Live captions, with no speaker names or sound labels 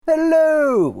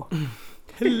Hello.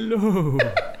 Hello.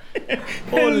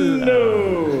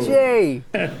 Hello. Jay,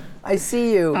 I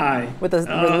see you. Hi. With a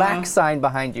relax sign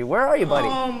behind you. Where are you, buddy?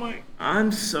 Oh my!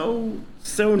 I'm so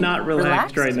not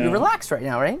relaxed right now. You're relaxed right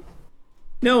now, right?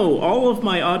 No, all of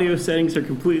my audio settings are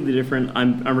completely different.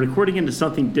 I'm recording into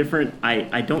something different.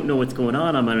 I don't know what's going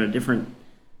on. I'm on a different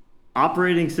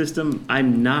operating system.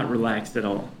 I'm not relaxed at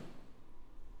all.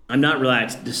 I'm not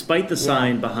relaxed, despite the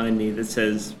sign behind me that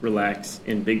says "relax"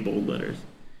 in big bold letters.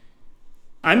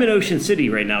 I'm in Ocean City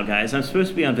right now, guys. I'm supposed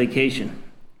to be on vacation.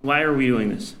 Why are we doing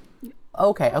this?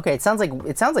 Okay. It sounds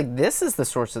like this is the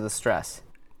source of the stress.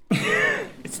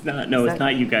 It's not. No, it's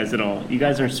not you guys at all. You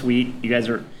guys are sweet. You guys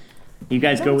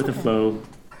go with the flow.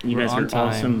 You guys are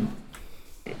awesome.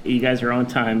 You guys are on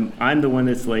time. I'm the one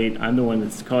that's late. I'm the one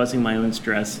that's causing my own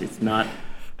stress. It's not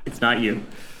you.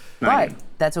 But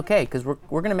that's okay, because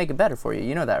we're gonna make it better for you.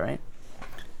 You know that, right?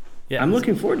 Yeah, I'm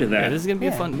looking forward to that. Yeah, this is gonna be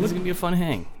a fun. This is gonna be a fun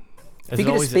hang. If you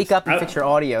could just speak up and fix your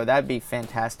audio, that'd be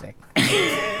fantastic.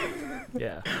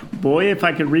 Yeah. Boy, if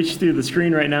I could reach through the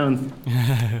screen right now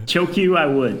and choke you, I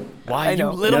would. Why, you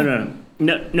little?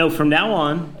 No. From now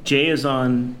on, Jay is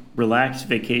on relaxed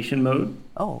vacation mode.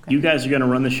 Oh, okay. You guys are going to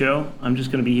run the show. I'm just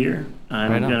going to be here.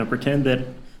 I'm going to pretend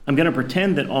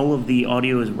that all of the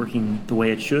audio is working the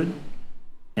way it should,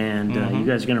 and you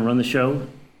guys are going to run the show.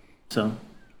 So,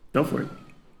 go for it.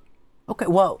 Okay.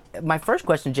 Well, my first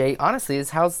question, Jay, honestly,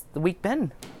 is how's the week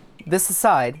been? This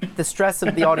aside, the stress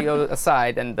of the audio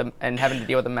aside, and having to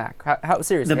deal with the Mac. How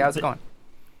seriously? How's it going?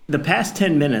 The past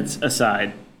 10 minutes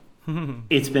aside,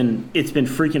 it's been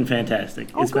freaking fantastic.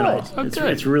 It's been awesome.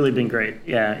 It's really been great.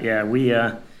 Yeah.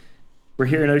 We're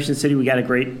here in Ocean City. We got a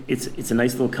great. It's a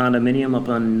nice little condominium up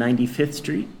on 95th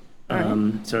Street.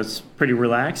 So it's pretty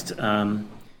relaxed.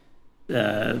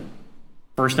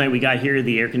 First night we got here,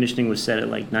 the air conditioning was set at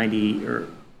like 90 or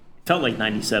felt like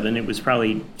 97. It was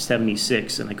probably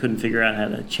 76, and I couldn't figure out how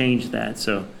to change that.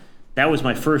 So that was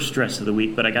my first stress of the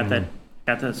week, but I got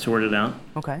that sorted out.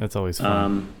 Okay. That's always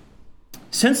fun.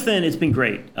 Since then, it's been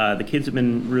great. The kids have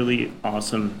been really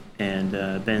awesome, and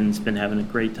Ben's been having a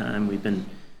great time. We've been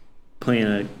playing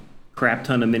a crap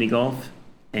ton of mini golf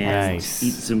and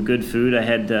eating some good food. I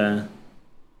had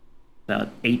about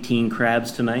 18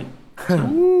 crabs tonight. So,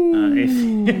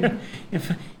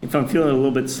 if I'm feeling a little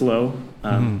bit slow,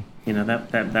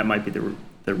 that might be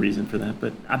the reason for that.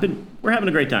 But we're having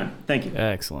a great time. Thank you.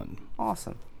 Excellent.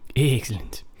 Awesome.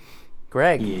 Excellent.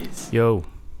 Greg. Yes. Yo.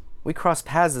 We crossed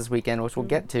paths this weekend, which we'll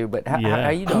get to. But how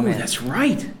you doing, man? That's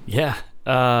right. Yeah.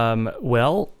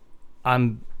 Well,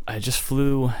 I just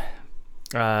flew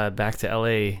back to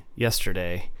LA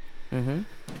yesterday,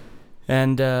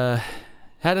 and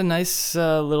had a nice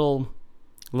little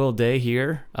day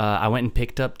here. I went and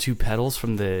picked up 2 pedals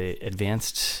from the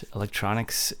advanced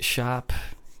electronics shop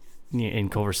in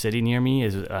Culver City near me.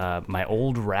 Is my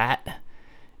old Rat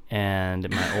and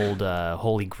my old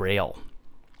Holy Grail.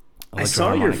 I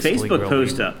saw your Facebook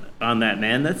post up on that,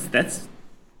 man. That's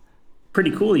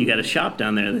pretty cool. You got a shop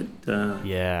down there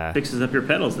that fixes up your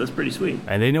pedals. That's pretty sweet.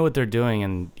 And they know what they're doing,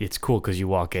 and it's cool because you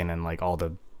walk in and like all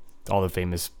the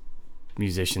famous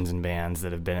musicians and bands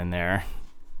that have been in there.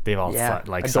 They've all signed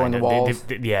they've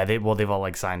all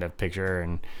like signed a picture,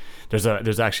 and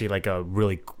there's actually like a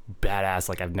really badass,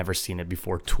 like I've never seen it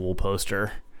before, Tool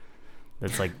poster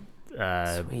that's like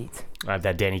sweet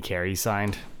that Danny Carey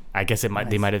signed. I guess they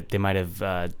might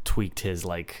have tweaked his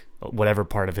like whatever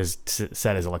part of his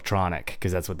set is electronic,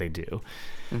 because that's what they do.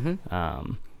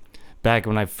 Back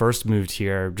when I first moved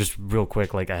here, just real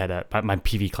quick, like I had my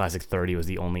PV Classic 30 was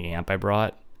the only amp I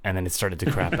brought. And then it started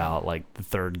to crap out like the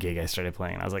third gig I started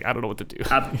playing. I was like, I don't know what to do.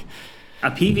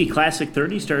 A PV Classic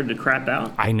 30 started to crap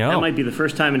out? I know. That might be the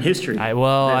first time in history. I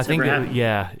think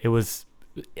it was.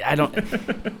 I don't.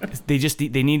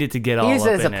 They needed to get all. He used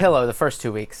it as a pillow the first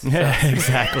 2 weeks. So. Yeah,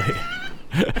 exactly.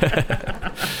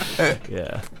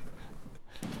 Yeah.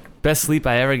 Best sleep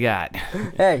I ever got.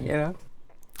 Hey,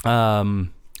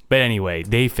 But anyway,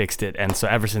 they fixed it, and so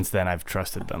ever since then I've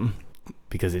trusted them,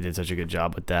 because they did such a good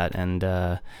job with that. And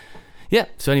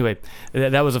so anyway,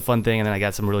 that was a fun thing. And then I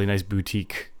got some really nice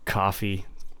boutique coffee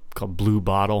called Blue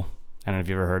Bottle. I don't know if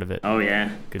you ever heard of it. Oh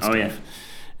yeah, good stuff. Yeah.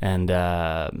 And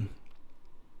that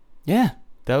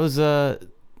was and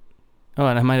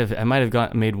I might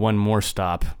have made one more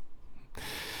stop.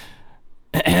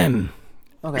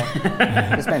 Okay.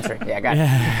 Dispensary. Yeah, I got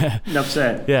it. Enough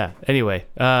said. Yeah. Anyway,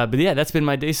 but yeah, that's been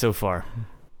my day so far.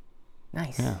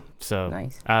 Nice. Yeah. So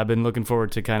nice. I've been looking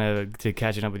forward to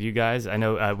catching up with you guys. I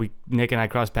know Nick and I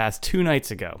crossed paths 2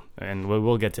 nights ago, and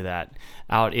we'll get to that,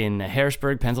 out in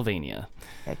Harrisburg, Pennsylvania.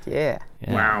 Heck yeah.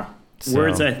 Wow. So,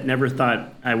 Words I never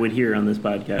thought I would hear on this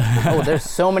podcast. Oh, there's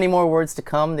so many more words to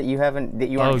come that you aren't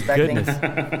expecting.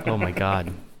 Goodness. Oh my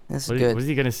God. This is What good. is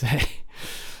he gonna say?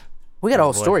 We got a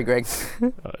whole boy. story, Greg.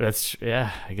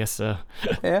 I guess so.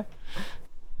 Yeah.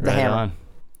 The Right hammer. on.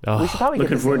 Oh, We should probably get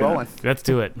Looking this thing forward to rolling. let's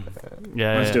do it.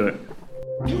 Yeah. Let's do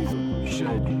it.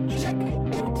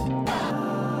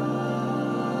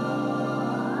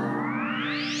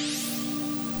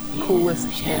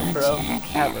 Coolest intro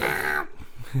ever.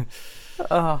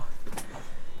 Oh.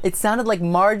 It sounded like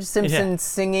Marge Simpson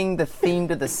singing the theme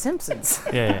to The Simpsons.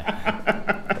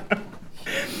 Yeah.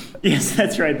 Yes,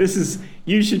 that's right.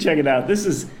 You should check it out. This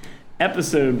is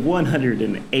episode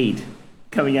 108,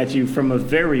 coming at you from a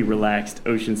very relaxed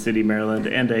Ocean City, Maryland,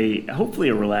 and hopefully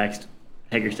a relaxed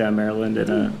Hagerstown, Maryland,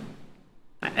 and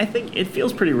I think it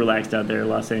feels pretty relaxed out there in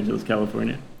Los Angeles,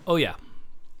 California. Oh yeah.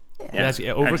 Yeah,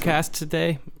 Overcast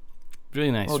today.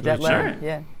 Really nice. Oh, really jet lag. chill.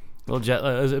 Yeah. Little jet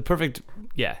lag. It was a perfect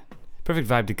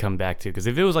vibe to come back to. Because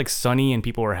if it was like sunny and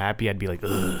people were happy, I'd be like,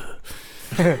 ugh.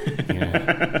 So,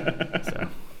 yeah.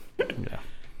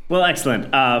 Well, excellent.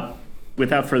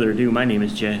 Without further ado, my name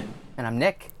is Jay. And I'm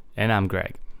Nick. And I'm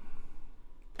Greg.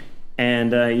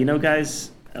 And,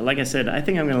 guys, like I said, I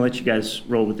think I'm going to let you guys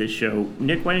roll with this show.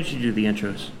 Nick, why don't you do the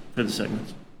intros for the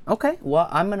segments? Okay. Well,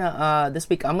 I'm gonna this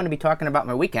week I'm gonna be talking about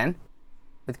my weekend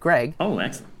with Greg. Oh,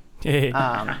 excellent.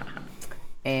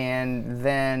 And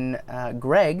then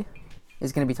Greg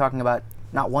is going to be talking about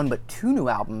not one but two new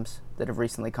albums that have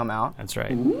recently come out, That's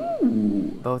right.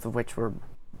 both of which were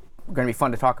going to be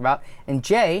fun to talk about. And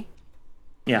Jay,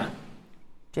 Yeah.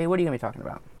 what are you going to be talking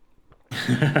about?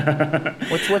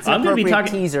 What's an I'm gonna be appropriate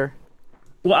talking- teaser?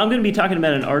 Well, I'm going to be talking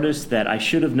about an artist that I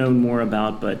should have known more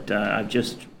about, but I've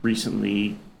just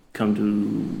recently come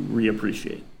to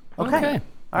reappreciate. Okay. Okay.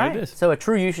 All There right. it is. So a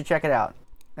true you should check it out.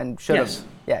 And should have. Yes.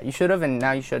 Yeah, you should have, and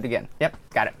now you should again. Yep,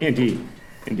 got it. Indeed.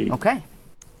 Okay.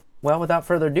 Well, without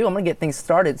further ado, I'm going to get things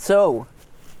started. So,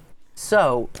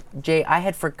 Jay, I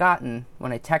had forgotten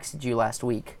when I texted you last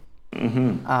week.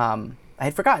 I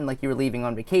had forgotten like you were leaving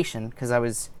on vacation because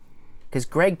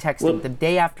Greg texted the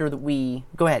day after that we.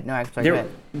 Go ahead. No, actually, go ahead.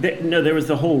 There was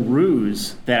the whole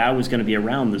ruse that I was going to be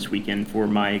around this weekend for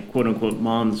my quote-unquote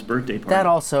mom's birthday party.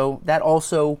 That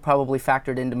also probably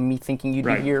factored into me thinking you'd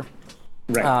Right. be here.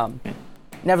 Right.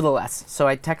 Nevertheless, so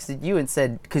I texted you and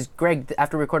said, because Greg,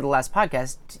 after we recorded the last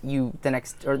podcast,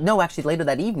 later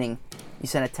that evening, you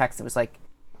sent a text that was like,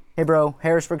 "Hey bro,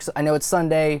 Harrisburg, I know it's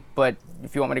Sunday, but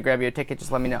if you want me to grab you a ticket,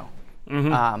 just let me know."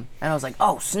 And I was like,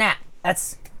 "Oh snap,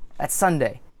 that's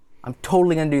Sunday. I'm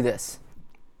totally gonna do this."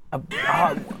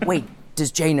 Wait,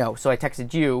 does Jay know? So I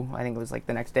texted you. I think it was like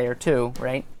the next day or two,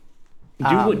 right?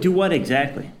 Do what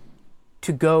exactly?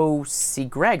 To go see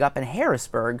Greg up in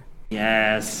Harrisburg.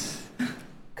 Yes.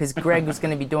 Because Greg was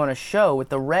going to be doing a show with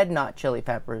the Red Knot Chili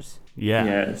Peppers Yeah.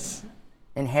 Yes.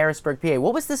 in Harrisburg, PA.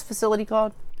 What was this facility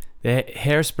called? The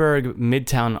Harrisburg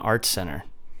Midtown Arts Center.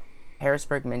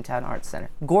 Harrisburg Midtown Arts Center.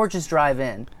 Gorgeous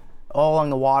drive-in, all along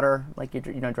the water, like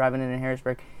you're driving in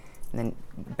Harrisburg, and then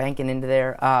banking into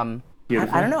there. I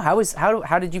don't know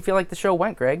how did you feel like the show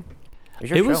went, Greg? It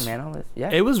was your show, man.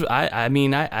 Yeah. It was. I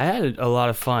mean, I had a lot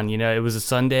of fun. It was a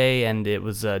Sunday, and it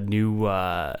was a new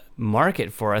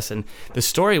market for us. And the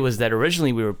story was that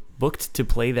originally we were booked to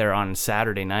play there on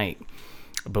Saturday night,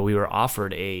 but we were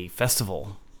offered a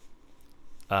festival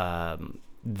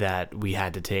that we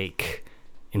had to take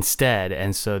instead,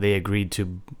 and so they agreed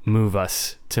to move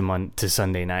us to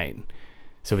Sunday night,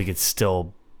 so we could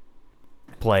still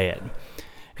play it.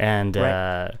 And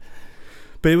Right.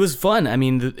 but it was fun. I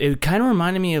mean, it kind of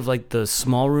reminded me of like the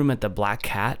small room at the Black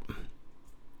Cat.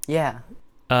 Yeah.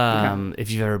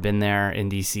 If you've ever been there in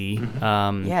DC.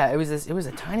 Yeah, it was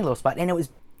a tiny little spot, and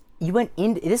you went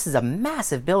in. This is a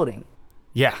massive building.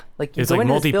 Yeah. Like, you it's go like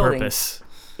into this building, multi-purpose.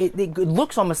 It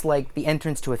looks almost like the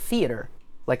entrance to a theater,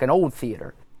 like an old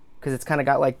theater, because it's kind of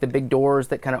got like the big doors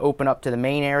that kind of open up to the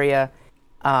main area.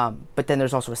 But then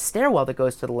there's also a stairwell that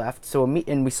goes to the left.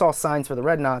 And we saw signs for the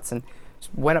Red Knots and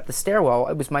went up the stairwell.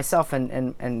 It was myself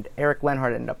and Eric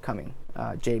Lenhart ended up coming,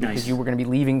 Jay, because Nice. you were going to be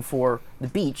leaving for the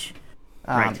beach,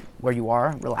 Right. where you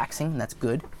are relaxing. And that's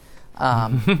good.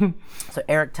 So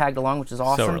Eric tagged along, which is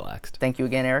awesome. So relaxed. Thank you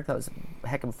again, Eric. That was a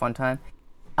heck of a fun time.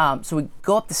 So we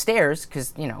go up the stairs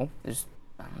because there's it's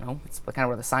kind of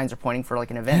where the signs are pointing for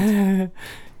like an event.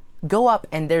 Go up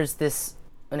and there's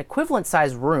an equivalent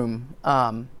sized room.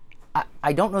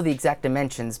 I don't know the exact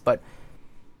dimensions, but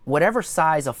whatever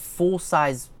size a full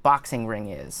size boxing ring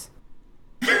is,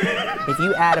 if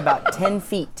you add about 10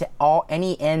 feet to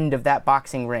any end of that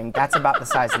boxing ring, that's about the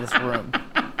size of this room.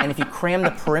 And if you cram the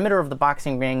perimeter of the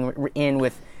boxing ring in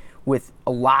with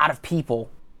a lot of people,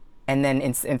 and then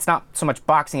it's not so much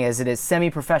boxing as it is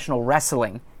semi-professional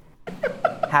wrestling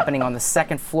happening on the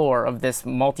second floor of this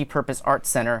multi-purpose art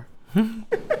center.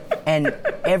 And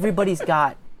everybody's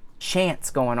got chants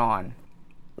going on.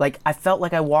 Like, I felt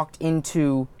like I walked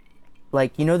into,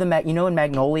 like, in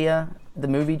Magnolia, the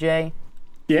movie, Jay?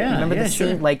 Yeah, remember the scene?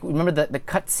 sure. Like, remember the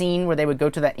cut scene where they would go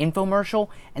to that infomercial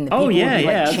and the people would be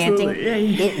like chanting? Yeah.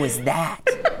 It was that.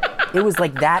 It was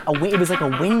like that. It was like a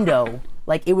window.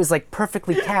 Like, it was like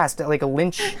perfectly cast, like a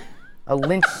Lynch,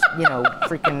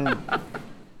 freaking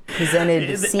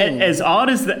presented scene. As odd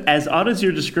as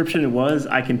your description was,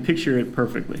 I can picture it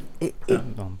perfectly. There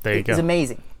you go. It's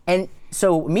amazing. And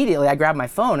so immediately I grabbed my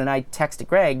phone and I texted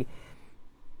Greg,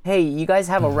 "Hey, you guys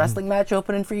have a wrestling match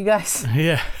opening for you guys?"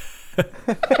 Yeah.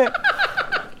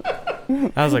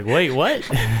 I was like, wait, what?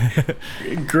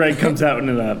 Greg comes out in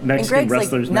a Mexican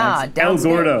wrestler's mask. El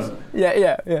Gordo.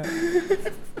 Yeah.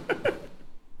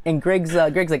 And Greg's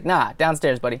like, "Nah,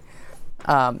 downstairs, buddy."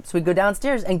 So we go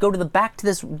downstairs and go to the back of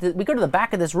this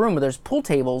room where there's pool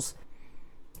tables,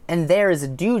 and there is a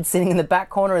dude sitting in the back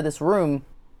corner of this room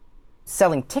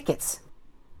selling tickets.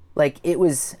 Like, it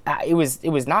was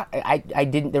not.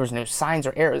 There was no signs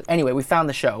or errors. Anyway, we found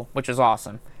the show, which was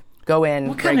awesome. Go in.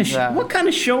 What kind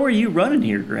of show are you running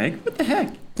here, Greg? What the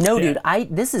heck? No, dude.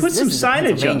 This is some a signage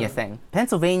Pennsylvania up. thing.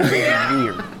 Pennsylvania is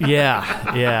weird.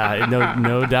 Yeah,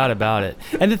 no doubt about it.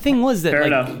 And the thing was that, Fair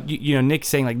like, enough. Nick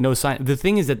saying like no sign. The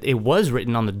thing is that it was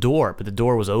written on the door, but the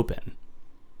door was open.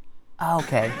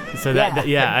 Okay. So yeah.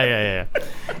 Yeah.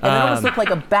 And it almost looked like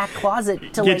a back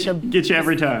closet to Get you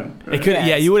every time. It could, Yes.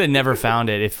 yeah. You would have never found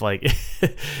it if, like,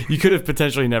 you could have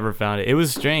potentially never found it. It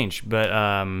was strange, but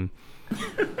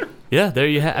yeah. There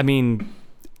you have. I mean,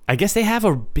 I guess they have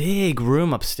a big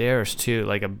room upstairs too,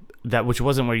 like which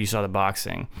wasn't where you saw the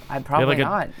boxing. Probably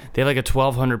not. They have like a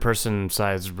 1,200 person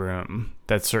sized room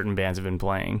that certain bands have been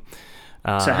playing.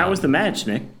 So how was the match,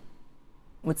 Nick?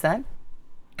 What's that?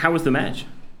 How was the match?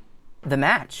 The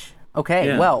match. Okay.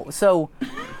 Yeah. Well, so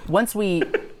once we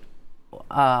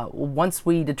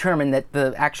determined that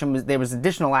there was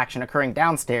additional action occurring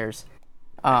downstairs,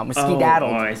 we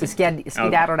skedaddled. I see. We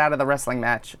skedaddled out of the wrestling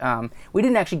match. We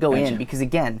didn't actually go in because,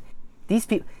 again, these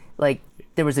people, like,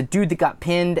 there was a dude that got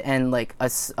pinned, and like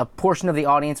a portion of the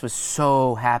audience was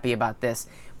so happy about this,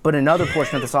 but another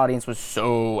portion of this audience was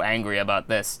so angry about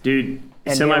this. Dude,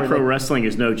 And semi-pro wrestling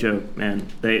is no joke, man.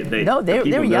 They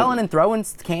were yelling and throwing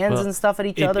cans and stuff at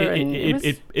each other.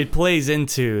 It plays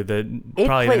into the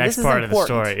next part of the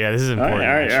story. Yeah, this is important.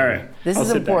 All right. This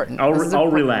is important. I'll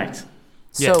relax.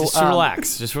 Yeah, So,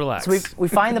 just relax. So we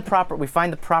find the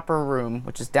proper room,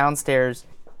 which is downstairs,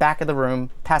 back of the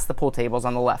room, past the pool tables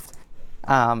on the left.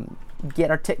 Get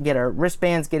our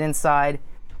wristbands, get inside,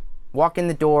 walk in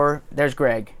the door. There's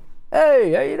Greg.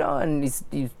 Hey, how you doing?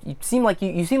 You seem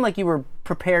like you were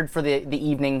prepared for the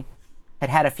evening,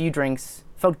 had a few drinks,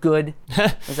 felt good.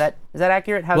 Is that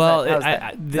accurate? How's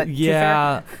that? Is that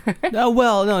yeah.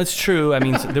 No, it's true. I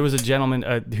mean, there was a gentleman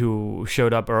who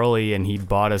showed up early, and he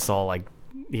bought us all, like,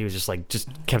 he was just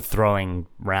kept throwing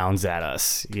rounds at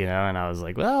us, and I was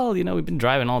like, well, we've been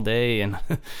driving all day, and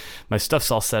my stuff's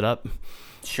all set up.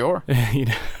 Sure.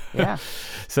 Yeah.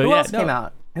 So Who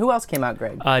else came out,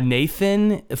 Greg?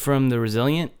 Nathan from The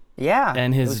Resilient. Yeah.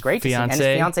 And his it was great fiance. To see.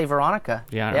 And his fiance, Veronica.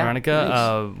 Yeah,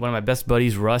 Veronica. One of my best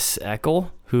buddies, Russ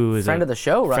Eckel, who is friend of the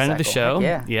show, Russ friend of the Eckel. show.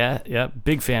 Heck Yeah.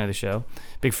 Big fan of the show.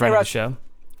 Big friend Hey, of the show.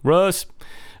 Russ.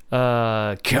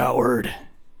 Coward.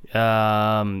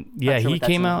 Yeah, he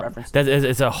came out.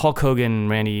 It's a Hulk Hogan,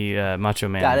 Randy Macho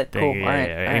Man. Got it. thing. Cool. Yeah, All right.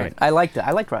 Anyway. I liked it.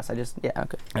 I liked Russ. Okay.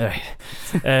 All right.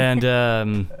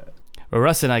 And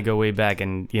Russ and I go way back,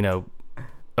 and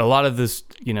a lot of this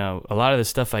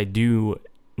stuff I do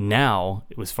now,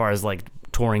 as far as like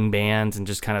touring bands and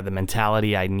just kind of the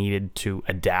mentality I needed to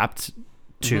adapt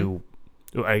to,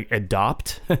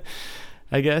 adopt,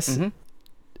 I guess,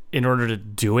 in order to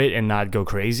do it and not go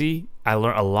crazy. I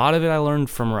learned a lot of it. I learned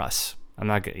from Russ. I'm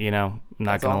not gonna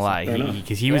awesome. lie,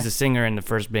 because he was the singer in the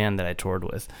first band that I toured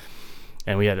with,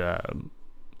 and we had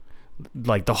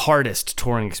like the hardest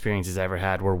touring experiences I ever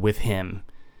had were with him.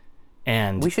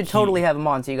 And we should totally have him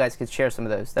on so you guys could share some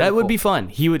of those. That would be fun.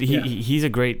 He's a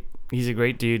great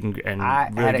dude and I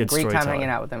really had a good great time storyteller. hanging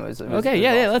out with him. It was Okay,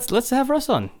 yeah. Let's have Russ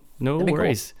on. No That'd be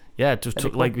worries. Cool. Yeah,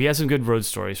 like he has some good road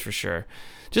stories for sure.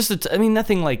 Just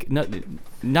nothing like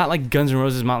not like Guns N'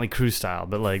 Roses, Motley Crue style,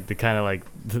 but like the kind of like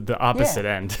the opposite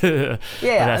end of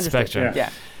that spectrum. Yeah.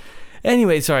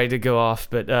 Anyway, sorry to go off,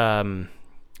 but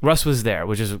Russ was there,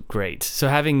 which is great. So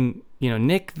having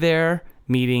Nick there,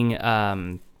 meeting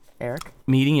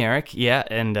Eric, yeah,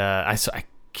 and I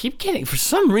keep getting, for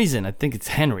some reason, I think it's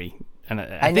Henry. and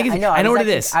I think I know what it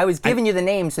is. I was giving you the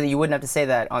name so that you wouldn't have to say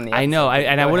that on the episode. I know,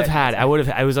 I would have had. I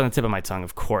was on the tip of my tongue,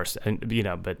 of course, and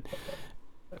but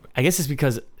I guess it's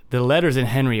because the letters in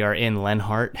Henry are in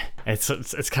Lenhart.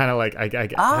 It's kind of like I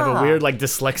have a weird like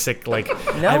dyslexic like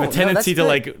I have a tendency to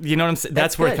like, you know what I'm saying?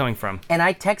 That's where it's coming from. And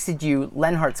I texted you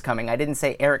Lenhart's coming. I didn't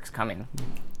say Eric's coming.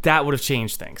 That would have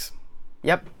changed things.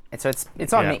 Yep. And so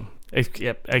it's on me.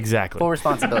 Yep, exactly. Full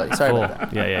responsibility. Sorry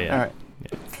about that. Yeah. All right.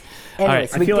 Yeah. Anyway,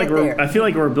 so I feel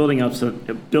like we're building up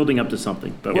to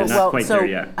something, but we're not quite there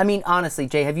yet. I mean, honestly,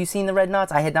 Jay, have you seen the Red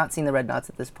Knots? I had not seen the Red Knots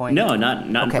at this point. No, not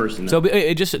in person. So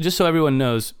just so everyone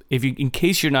knows, in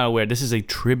case you're not aware, this is a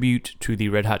tribute to the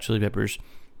Red Hot Chili Peppers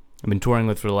I've been touring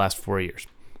with for the last 4 years.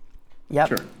 Yep.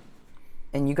 Sure.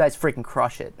 And you guys freaking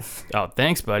crush it. Oh,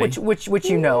 thanks, buddy. Which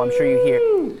you know, I'm sure you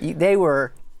hear. They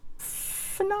were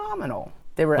phenomenal.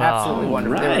 They were absolutely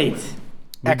wonderful. Right.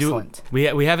 Excellent. We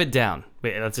have it down.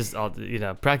 Wait, let's just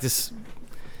practice.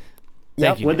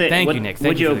 Thank you, Nick.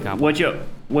 Thank you for the compliment.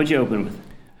 What'd you open with?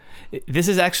 This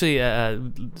is actually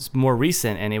more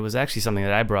recent, and it was actually something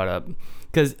that I brought up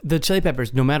because the Chili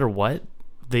Peppers, no matter what,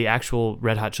 the actual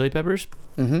Red Hot Chili Peppers,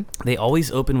 they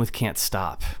always open with "Can't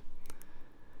Stop."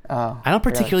 Oh, I don't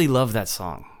particularly love that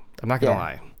song. I'm not gonna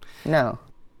lie. No.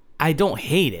 I don't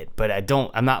hate it, but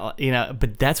I'm not,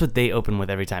 but that's what they open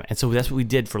with every time. And so that's what we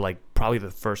did for like probably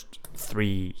the first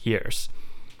 3 years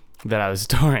that I was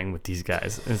touring with these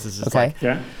guys. This is just like,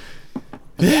 it's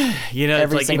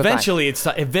like eventually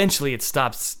it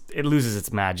stops, it loses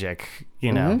its magic,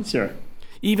 Sure.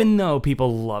 Even though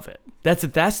people love it. That's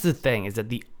the thing, is that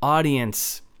the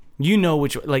audience,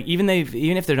 which, like, even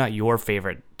if they're not your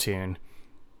favorite tune,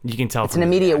 you can tell. It's an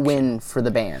immediate win for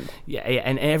the band. Yeah,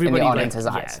 and everybody in the audience's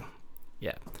eyes.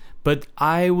 Yeah. But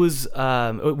I was,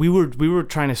 we were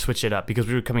trying to switch it up because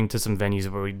we were coming to some venues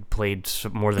where we played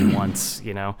more than once,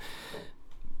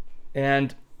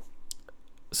 and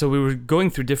so we were going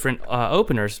through different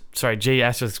openers. Sorry, Jay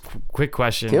asked us a quick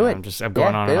question. Do it. I'm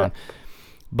going on and on.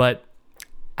 But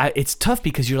it's tough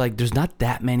because you're like, there's not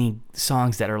that many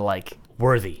songs that are like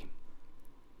worthy.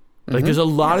 Like there's a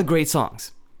lot of great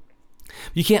songs.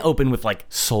 You can't open with like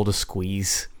Soul to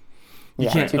Squeeze. You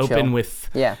can't open with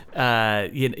and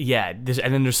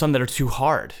then there's some that are too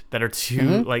hard, that are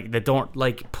too like, that don't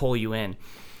like pull you in.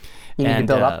 You need to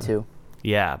build up to.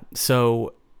 Yeah.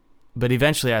 So, but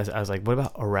eventually I was like, what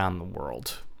about Around the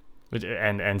World?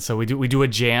 And so we do a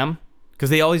jam, because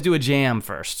they always do a jam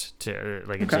first, to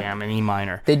like a jam in E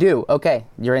minor. They do. Okay,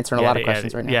 you're answering a lot of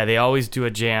questions right now. Yeah, they always do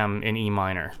a jam in E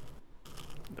minor.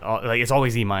 Like, it's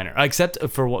always E minor, except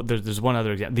for there's one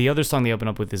other example. The other song they open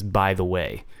up with is By the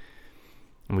Way,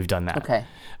 and we've done that. Okay.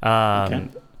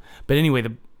 But anyway,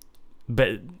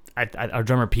 our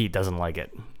drummer Pete doesn't like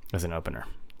it as an opener,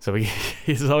 so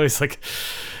he's always like,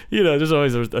 there's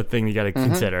always a thing you got to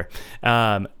consider.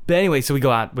 But anyway, so we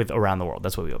go out with Around the World.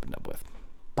 That's what we opened up with.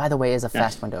 By the Way is a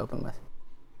fast one to open with.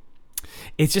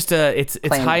 It's just it's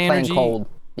high energy. Playing cold.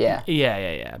 Yeah.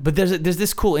 Yeah. But there's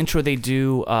this cool intro they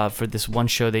do for this one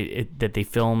show that they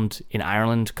filmed in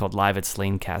Ireland called Live at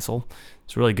Slane Castle.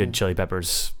 It's really good Chili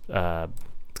Peppers.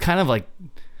 It's kind of like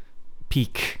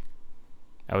peak,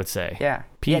 I would say. Yeah.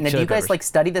 Peak Now, do you guys like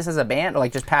study this as a band, or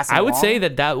like just pass it I would along? say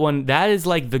that is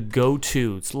like the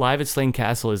go-to. It's Live at Slane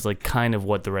Castle is like kind of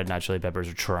what the Red Hot Chili Peppers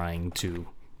are trying to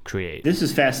create. This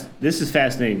is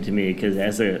fascinating to me, because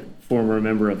as a former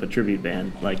member of a tribute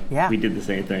band, we did the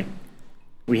same thing.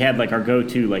 We had like our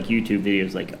go-to like YouTube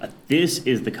videos, like this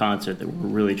is the concert that we're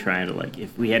really trying to, like,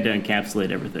 if we had to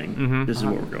encapsulate everything, this is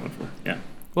what we're going for. Yeah.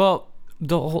 Well,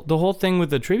 the whole thing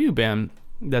with the tribute band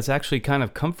that's actually kind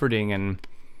of comforting and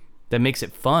that makes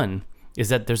it fun is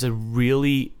that there's a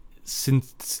really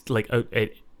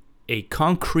a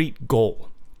concrete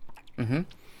goal.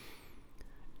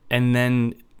 And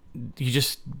then you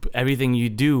just, everything you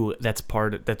do that's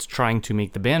trying to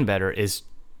make the band better is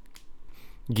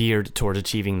geared towards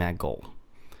achieving that goal.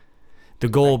 The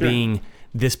goal being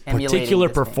this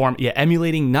particular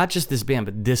emulating not just this band,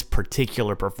 but this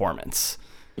particular performance.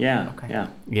 Yeah. Okay.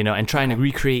 Yeah. And trying to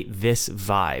recreate this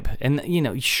vibe. And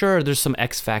sure, there's some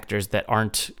X factors that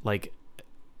aren't like,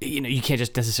 you can't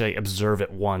just necessarily observe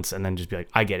it once and then just be like,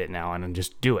 I get it now, and then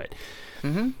just do it.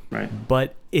 Right.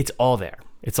 But it's all there.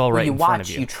 It's all right in front of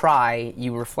you. You try,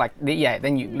 you reflect. Yeah,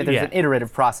 then there's an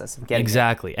iterative process of getting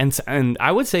exactly. And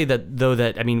I would say that, though,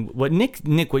 what Nick,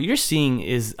 what you're seeing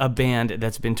is a band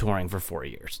that's been touring for 4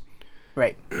 years.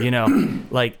 Right.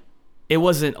 Like, it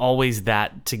wasn't always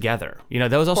that together.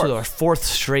 That was also our 4th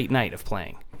straight night of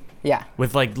playing. Yeah.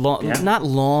 With like not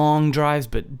long drives,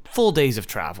 but full days of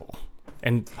travel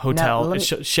and hotel,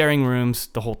 sharing rooms,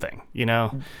 the whole thing.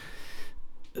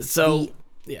 So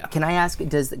Yeah. Can I ask?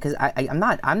 Because I'm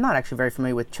not actually very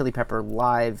familiar with Chili Pepper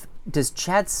live. Does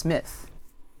Chad Smith?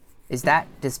 Is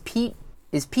Pete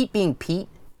being Pete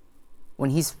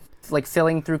when he's like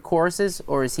filling through choruses,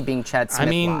 or is he being Chad Smith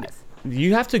live?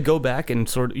 You have to go back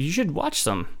and you should watch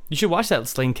some. You should watch that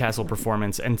Slane Castle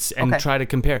performance and try to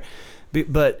compare.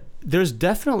 But there's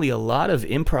definitely a lot of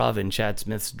improv in Chad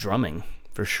Smith's drumming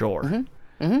for sure.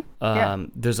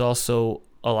 There's also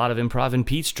a lot of improv in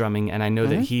Pete's drumming, and I know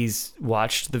that he's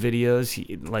watched the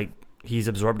videos. He's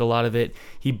absorbed a lot of it.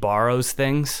 He borrows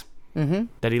things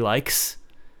that he likes,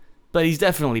 but he's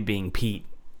definitely being Pete.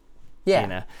 Yeah, you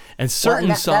know? And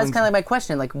certain songs. That's kind of like my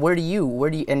question. Like, where do you,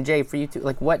 and Jay, for you too,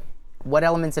 like what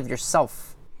elements of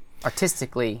yourself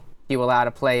artistically do you allow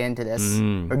to play into this,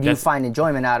 or do you find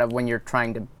enjoyment out of when you're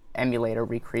trying to emulate or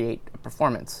recreate a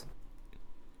performance?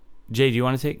 Jay, do you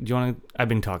want to? I've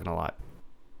been talking a lot.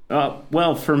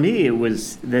 Well, for me,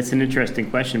 that's an interesting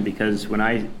question, because when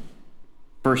I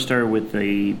first started with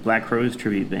the Black Crowes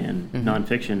tribute band,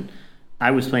 Nonfiction,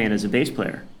 I was playing as a bass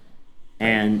player.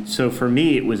 And so for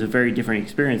me, it was a very different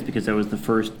experience, because that was the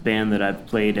first band that I've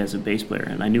played as a bass player.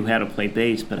 And I knew how to play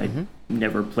bass, but I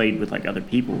never played with like other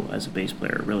people as a bass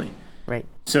player, really. Right.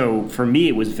 So for me,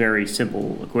 it was a very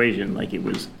simple equation. Like, it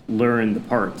was learn the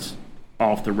parts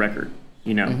off the record,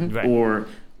 or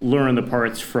learn the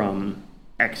parts from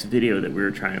X video that we were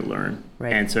trying to learn.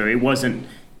 Right. And so it wasn't,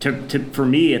 for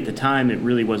me at the time, it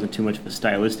really wasn't too much of a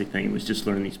stylistic thing. It was just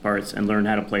learn these parts and learn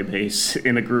how to play bass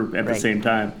in a group at the same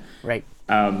time. Right.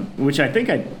 Which I think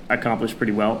I accomplished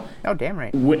pretty well. Oh, damn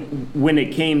right. When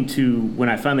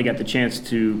I finally got the chance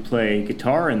to play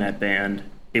guitar in that band,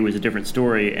 it was a different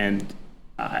story, and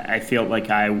I felt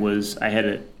like I had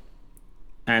a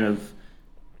kind of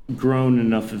grown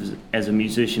enough as a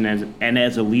musician and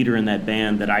as a leader in that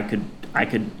band that I could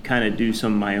kind of do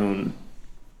some of my own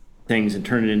things and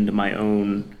turn it into my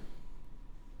own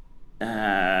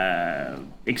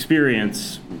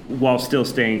experience while still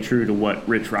staying true to what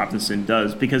Rich Robinson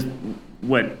does, because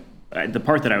the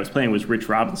part that I was playing was Rich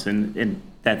Robinson, and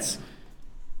that's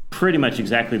pretty much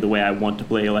exactly the way I want to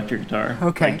play electric guitar.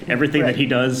 Okay. Like everything that he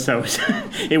does, so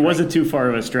it wasn't too far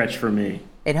of a stretch for me.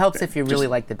 It helps if you really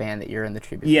like the band that you're in the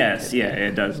tribute. Yes, yeah,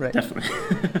 it does, definitely.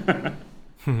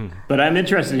 But I'm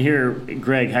interested to hear,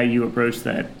 Greg, how you approach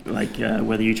that, like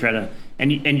whether you try to,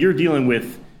 and you're dealing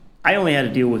with, I only had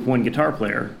to deal with one guitar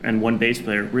player and one bass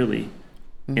player, really,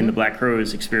 in the Black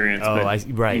Crowes experience. Oh, but, I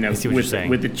see what you're saying.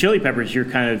 With the Chili Peppers, you're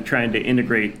kind of trying to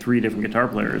integrate 3 different guitar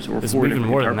players, or It's 4 even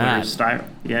different more guitar than players. that.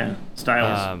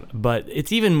 Styles. But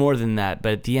it's even more than that.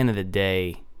 But at the end of the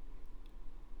day,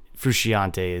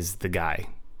 Frusciante is the guy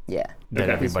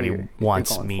that everybody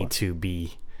wants me to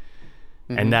be.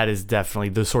 And that is definitely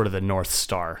the sort of the North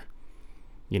Star.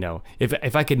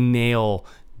 If I could nail,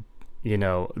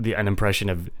 an impression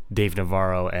of Dave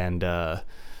Navarro and I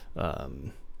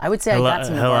would say I got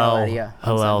some Navarro already,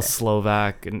 Hillel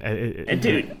Slovak, and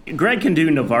dude, Greg can do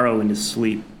Navarro in his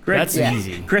sleep. That's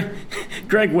easy.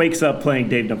 Greg wakes up playing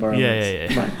Dave Navarro. Yeah.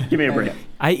 Come on, give me a break.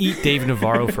 I eat Dave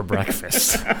Navarro for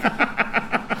breakfast.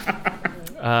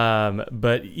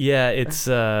 But yeah, it's.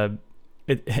 A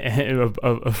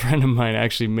friend of mine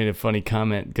actually made a funny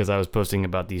comment because I was posting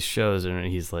about these shows, and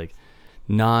he's like,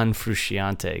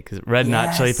 non-Frusciante, because Red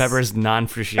Hot Chili Peppers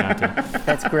non-Frusciante.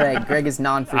 That's Greg. Greg is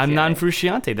non-Frusciante. I'm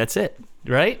non-Frusciante. That's it,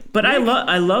 right? But I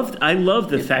love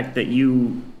the fact that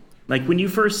you, like, when you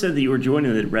first said that you were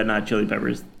joining the Red Hot Chili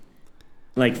Peppers,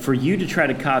 like, for you to try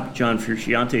to copy John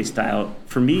Frusciante's style,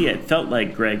 for me it felt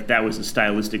like, Greg, that was a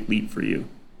stylistic leap for you,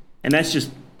 and that's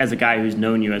just as a guy who's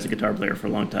known you as a guitar player for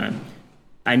a long time.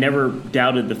 I never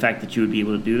doubted the fact that you would be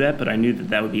able to do that, but I knew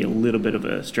that would be a little bit of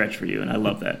a stretch for you, and I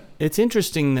love that. It's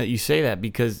interesting that you say that,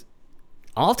 because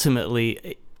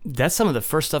ultimately, that's some of the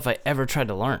first stuff I ever tried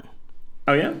to learn.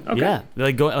 Oh yeah, okay. Yeah,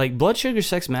 like Blood Sugar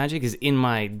Sex Magik is in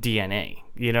my DNA.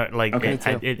 It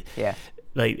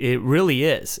really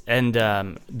is, and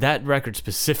that record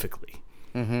specifically,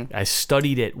 I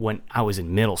studied it when I was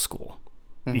in middle school.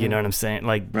 You know what I'm saying?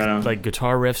 Like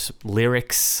guitar riffs,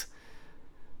 lyrics,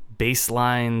 bass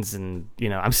lines, and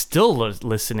I'm still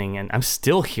listening, and I'm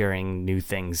still hearing new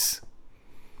things.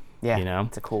 Yeah,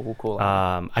 it's a cool.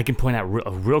 I can point out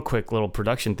a real quick little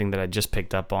production thing that I just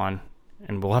picked up on,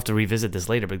 and we'll have to revisit this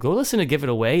later. But go listen to "Give It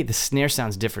Away." The snare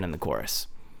sounds different in the chorus.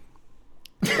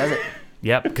 Does it?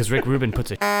 Yep, because Rick Rubin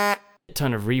puts a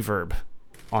ton of reverb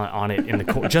on it in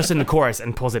the just in the chorus,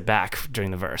 and pulls it back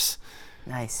during the verse.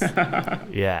 Nice.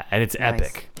 Yeah, and it's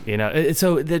epic.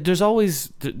 So there's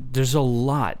a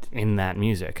lot in that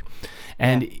music.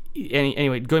 And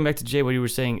anyway, going back to Jay, what you were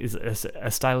saying is a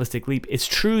stylistic leap. It's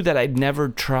true that I'd never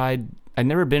tried I'd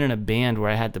never been in a band where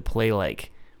I had to play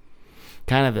like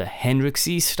kind of the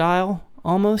Hendrixy style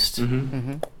almost.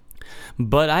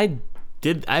 But I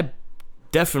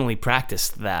definitely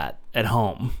practiced that at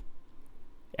home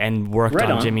and worked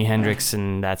on Jimi Hendrix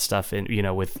and that stuff, and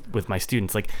with my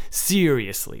students, like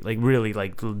seriously, like really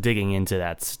like digging into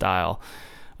that style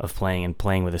of playing and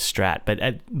playing with a Strat.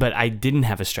 But I didn't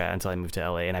have a Strat until I moved to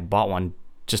LA, and I bought one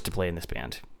just to play in this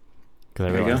band because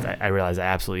I realized I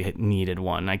absolutely needed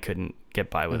one. I couldn't get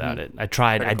by without it. I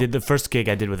tried. I did the first gig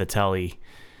I did with a Telly,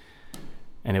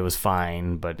 and it was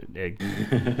fine, but it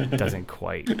doesn't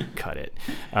quite cut it.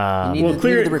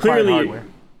 Clearly,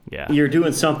 yeah, you're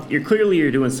doing something.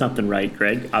 You're doing something right,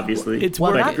 Greg. Obviously, it's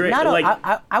well, working.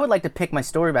 I would like to pick my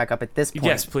story back up at this point.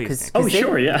 Yes, please. They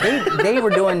were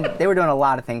doing a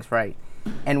lot of things right,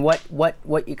 and what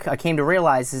I came to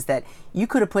realize is that you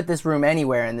could have put this room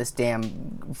anywhere in this damn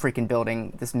freaking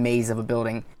building, this maze of a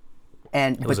building,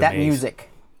 but that music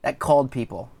that called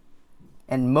people,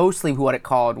 and mostly what it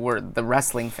called were the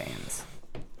wrestling fans.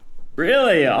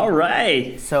 Really? All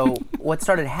right. So what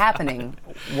started happening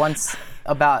once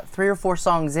about 3 or 4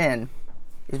 songs in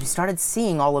is we started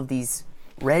seeing all of these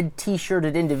red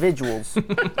t-shirted individuals,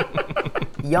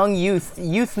 young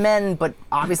youth men, but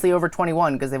obviously over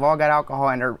 21 because they've all got alcohol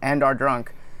and are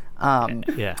drunk.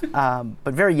 But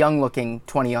very young looking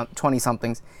 20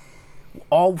 somethings,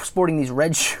 all sporting these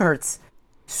red shirts,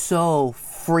 so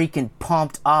freaking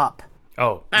pumped up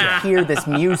to hear this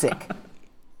music,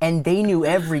 and they knew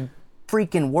every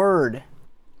freaking word.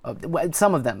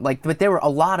 Some of them, but there were a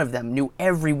lot of them knew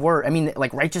every word. I mean,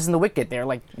 like Righteous and the Wicked, they're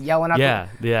like yelling out. Yeah,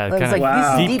 kind of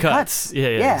like deep cuts.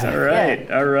 Yeah.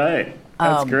 Exactly. All right.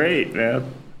 That's great,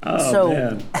 man.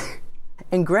 Man.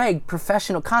 And Greg,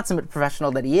 consummate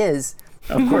professional that he is,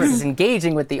 of course, is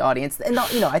engaging with the audience. And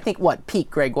I think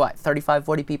peak Greg, 35,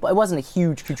 40 people. It wasn't a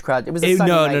huge crowd. It was a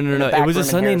Sunday night. No. It was a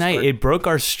Sunday night. It broke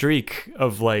our streak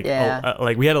of like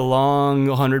we had a long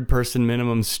 100-person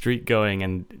minimum streak going,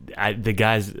 and the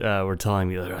guys were telling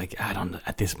me, they're like, I don't know,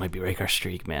 this might break our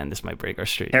streak, man. This might break our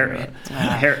streak.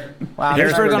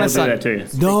 Harrisburg on a Sunday.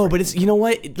 No, but it's, you know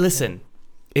what? Listen,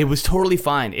 it was totally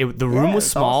fine. The room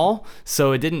was small, awesome.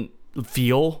 So it didn't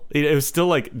feel, it was still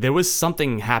like there was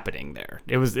something happening there.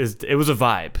 It was a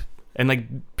vibe, and like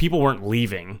people weren't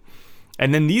leaving.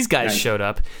 And then these guys showed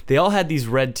up. They all had these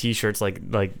red t-shirts, like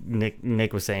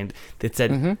Nick was saying, that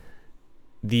said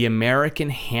the American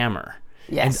Hammer.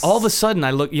 Yes. And all of a sudden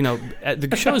I look,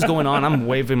 the show's going on, I'm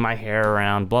waving my hair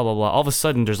around, blah blah blah. All of a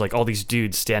sudden there's like all these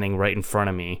dudes standing right in front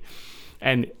of me,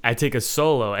 and I take a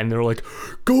solo and they're like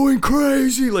going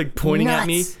crazy, like pointing at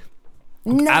me.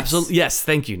 Nuts. Absolutely, yes.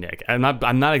 Thank you, Nick. I'm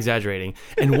not exaggerating.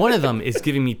 And one of them is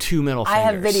giving me 2 middle fingers.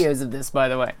 I have videos of this, by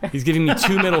the way. He's giving me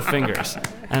 2 middle fingers,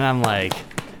 and I'm like,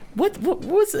 what's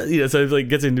that? So it like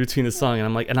gets in between the song, and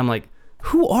I'm like,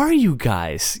 who are you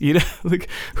guys? Like,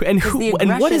 and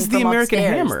what is the American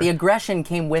Hammer? The aggression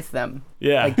came with them.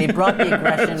 Yeah, like they brought the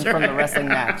aggression from the wrestling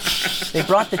match. They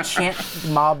brought the chant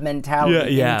mob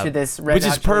mentality into this Red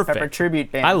Hot Chili Pepper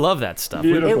tribute band. I love that stuff.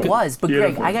 It was, but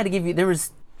Greg, I got to give you, there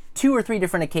was 2 or 3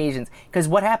 different occasions, because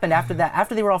what happened after that,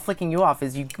 after they were all flicking you off,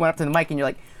 is you went up to the mic and you're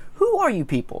like, who are you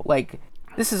people? Like,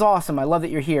 this is awesome. I love that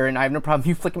you're here, and I have no problem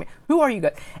you flicking me. Who are you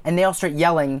guys? And they all start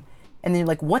yelling, and they're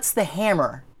like, what's the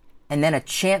hammer? And then a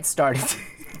chant started.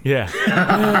 Yeah.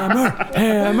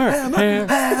 Hammer.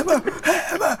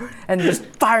 And just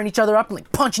firing each other up and like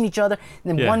punching each other.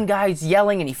 And then one guy's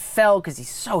yelling and he fell because he's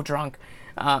so drunk.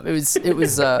 It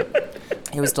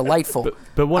was delightful.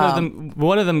 But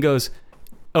one of them goes,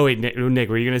 oh wait, Nick,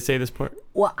 were you gonna say this part?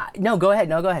 Well, no, go ahead.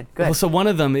 Go ahead. Well, so one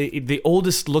of them, the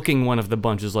oldest looking one of the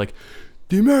bunch, is like,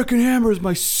 the American Hammer is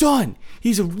my son.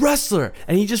 He's a wrestler,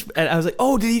 and I was like,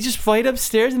 oh, did he just fight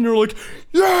upstairs? And they were like,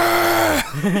 yeah.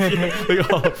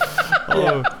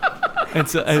 And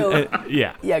so,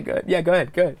 yeah. Yeah, good. Yeah, go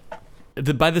ahead.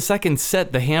 By the second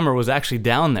set, the Hammer was actually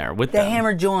down there with them. The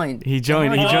Hammer joined. He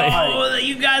joined. Oh,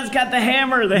 you guys got the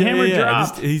Hammer. The Hammer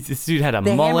dropped. This dude had a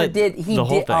mullet. The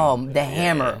whole thing. The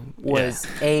Hammer was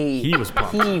he was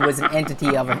pumped. He was an entity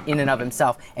in and of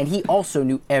himself, and he also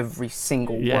knew every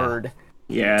single word.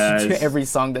 Yes. To every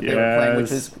song that they were playing,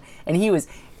 which was, and he was,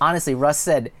 honestly, Russ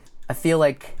said, I feel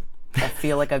like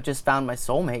I've just found my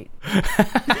soulmate.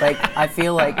 Like, I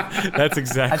feel like that's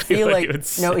exactly what he would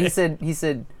say. No, he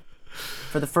said,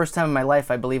 for the first time in my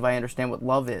life, I believe I understand what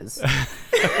love is.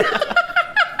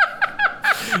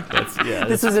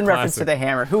 This was in reference to the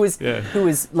Hammer, who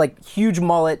was like huge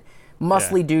mullet,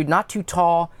 muscly dude, not too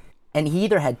tall, and he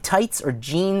either had tights or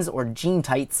jeans or jean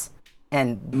tights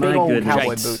and big old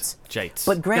cowboy boots. Jites.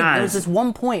 But Greg, there was this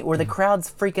one point where the crowd's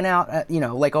freaking out,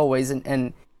 like always,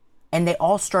 and and they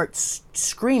all start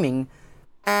screaming,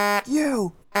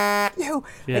 you,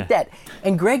 like that.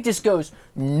 And Greg just goes,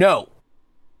 no.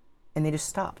 And they just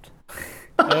stopped.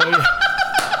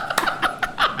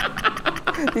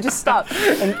 They just stopped.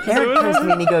 And Eric turns to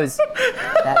me and he goes,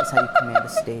 that is how you command a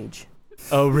stage.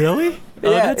 Oh, really?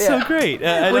 Oh, that's so great.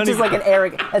 Which is like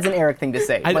that's an Eric thing to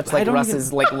say. Much like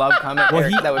Russ's like love comment. Well,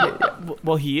 Eric, that would be,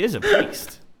 well, he is a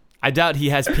priest. I doubt he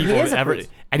has people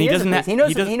and he doesn't have. He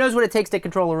knows what it takes to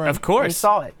control a room. Of course. And he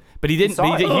saw it. But he didn't.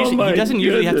 He doesn't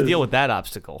usually have to deal with that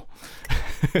obstacle.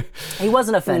 He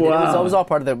wasn't offended. Wow. It was all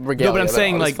part of the regalia. No,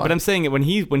 but I'm saying when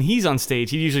he's on stage,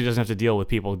 he usually doesn't have to deal with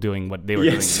people doing what they were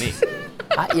doing to me.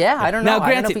 I don't know. Now,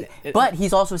 granted, but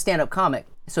he's also a stand-up comic,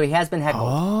 so he has been heckled.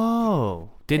 Oh,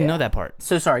 didn't know that part.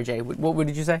 So sorry, Jay. What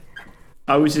did you say?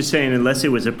 I was just saying, unless it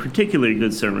was a particularly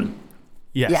good sermon.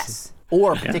 Yes.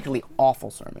 Or a particularly awful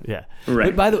sermon. Yeah.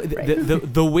 Right. But by the way,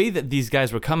 the way that these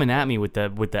guys were coming at me with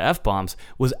the F-bombs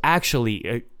was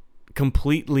actually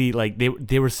completely like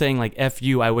they were saying like F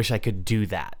you, I wish I could do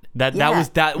that. That was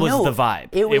the vibe.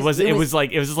 It was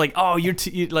like, oh,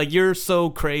 you're so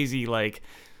crazy, like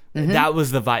that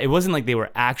was the vibe. It wasn't like they were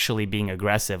actually being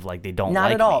aggressive, like they don't Not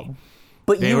like at all. me.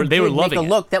 But they were loving make a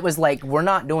look that was like, we're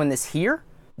not doing this here.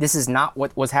 This is not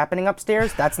what was happening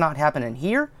upstairs. That's not happening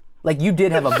here. Like, you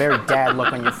did have a very dad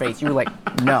look on your face. You were like,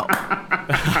 no.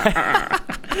 I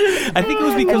think it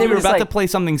was because we were about to play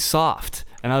something soft,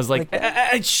 and I was like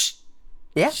shh.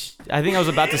 Yeah. I think I was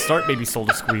about to start maybe Soul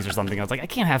to Squeeze or something. I was like, I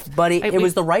can't have to. Buddy, it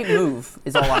was the right move,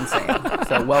 is all I'm saying.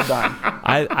 So, well done.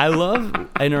 I love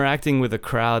interacting with a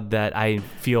crowd that I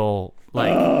feel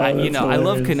like, I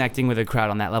love connecting with a crowd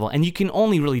on that level. And you can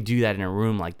only really do that in a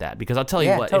room like that. Because I'll tell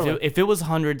you what, totally. if it was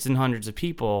hundreds and hundreds of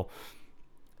people,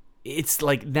 it's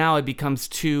like now it becomes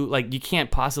too, like, you can't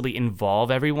possibly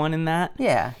involve everyone in that.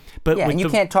 Yeah. But and you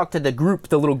can't talk to the group,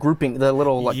 the little grouping, the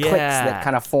little cliques that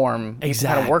kind of form. You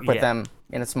kind of work with them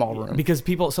in a small room. Because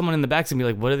someone in the back's gonna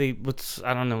be like,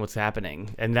 I don't know what's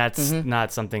happening. And that's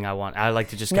not something I want. I like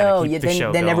to just kind of keep the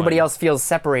show then going. Everybody else feels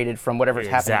separated from whatever's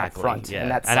happening up front. Yeah.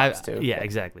 And that sucks too. Yeah,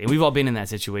 exactly. And we've all been in that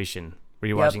situation where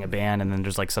you're watching a band and then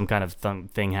there's like some kind of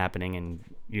thing happening and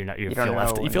you feel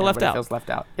left out. Feels left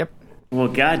out. Yep. Well,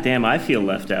 goddamn, I feel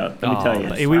left out. Let me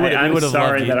tell you. We would have loved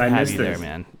sorry that I have missed you this. there,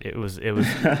 man. It was.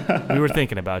 We were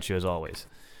thinking about you as always.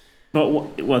 But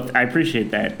well, I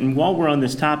appreciate that. And while we're on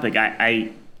this topic,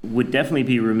 I would definitely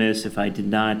be remiss if I did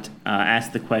not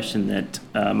ask the question that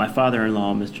my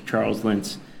father-in-law, Mr. Charles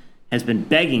Lintz, has been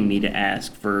begging me to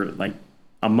ask for like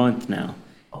a month now.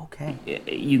 Okay.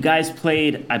 You guys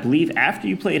played, I believe, after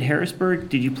you played Harrisburg.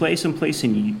 Did you play someplace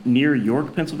near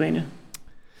York, Pennsylvania?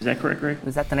 Is that correct, Greg?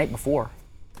 Was that the night before?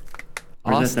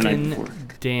 Or was that the night before?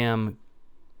 Dam.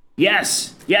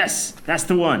 Yes, that's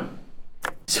the one.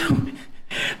 So,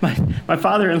 my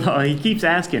father-in-law, he keeps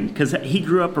asking because he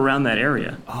grew up around that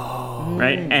area. Oh.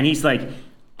 Right, and he's like,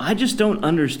 I just don't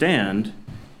understand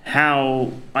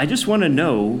how. I just want to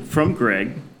know from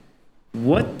Greg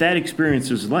what that experience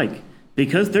was like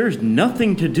because there's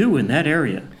nothing to do in that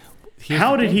area.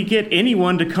 How did he get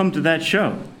anyone to come to that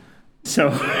show? So,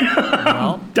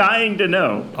 I'm dying to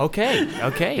know. Okay.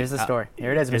 Here's the story.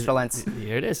 Here it is, Mr. Lentz.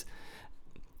 Here it is.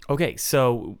 Okay,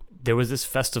 so there was this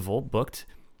festival booked,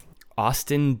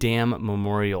 Austin Dam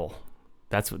Memorial.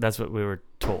 That's what we were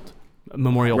told.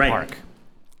 Memorial Park.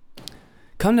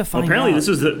 Come to find apparently out, this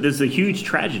is a huge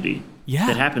tragedy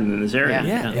that happened in this area.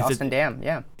 Yeah. The Austin Dam.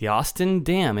 Yeah. The Austin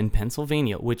Dam in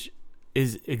Pennsylvania, which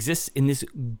exists in this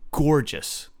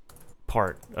gorgeous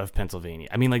part of Pennsylvania.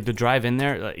 I mean, like the drive in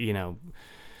there,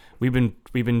 we've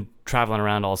been traveling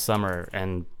around all summer,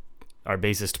 and our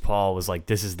bassist Paul was like,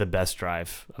 "This is the best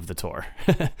drive of the tour."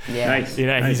 Yeah, nice.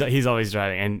 Nice. He's always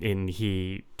driving, and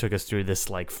he took us through this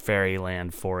like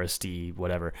fairyland, foresty,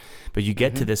 whatever. But you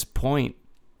get to this point,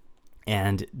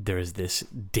 and there's this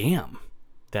dam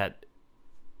that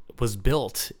was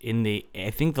built in the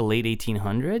late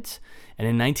 1800s, and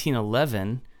in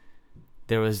 1911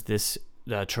 there was this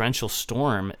torrential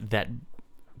storm that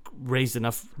raised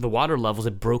enough the water levels,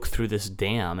 it broke through this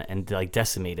dam and like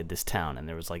decimated this town, and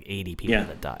there was like 80 people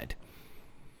that died.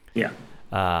 Yeah.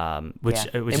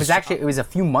 It was a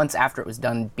few months after it was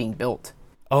done being built.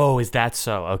 Oh, is that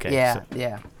so? Okay.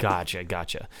 Yeah.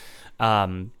 Gotcha.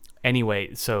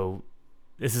 Anyway, so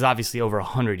this is obviously over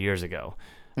 100 years ago.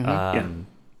 And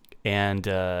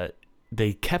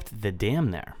they kept the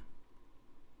dam there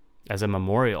as a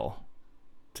memorial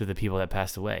to the people that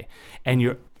passed away. And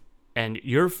did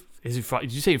you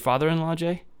say your father-in-law,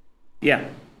 Jay? Yeah.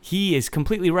 he is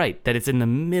completely right that it's in the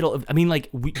middle of. I mean, like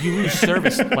you lose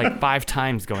service like 5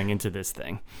 times going into this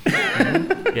thing.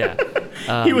 Yeah.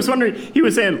 He was wondering. He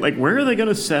was saying, like, where are they going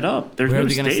to set up? There's no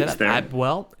stage there.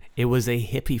 Well, it was a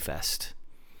hippie fest,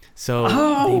 so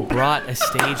they brought a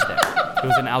stage there. It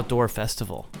was an outdoor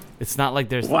festival. It's not like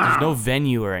there's no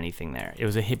venue or anything there. It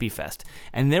was a hippie fest,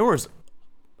 and there was,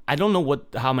 I don't know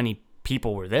how many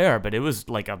people were there, but it was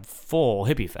like a full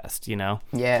hippie fest, you know?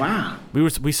 Yeah. Wow.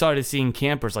 We started seeing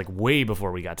campers like way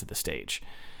before we got to the stage.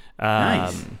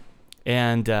 Nice.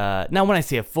 And now when I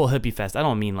say a full hippie fest, I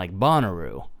don't mean like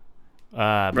Bonnaroo,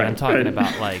 but I'm talking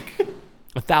about like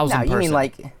 1,000 person. No, you mean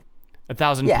like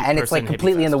 1,000 yeah, and it's like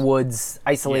completely in the fest. woods,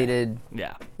 isolated.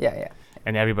 Yeah. Yeah.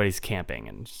 And everybody's camping,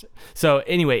 and so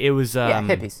anyway, it was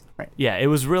hippies, right? Yeah, it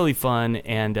was really fun,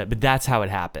 and but that's how it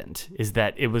happened. Is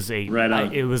that it was a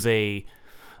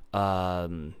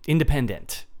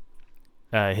independent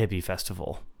hippie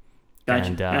festival,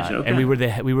 Gotcha. Okay. and we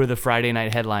were the Friday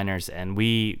night headliners, and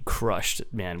we crushed.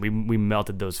 Man, we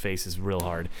melted those faces real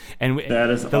hard, and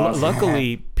that is awesome.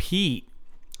 Luckily, Pete,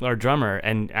 our drummer,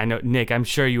 and I know Nick, I'm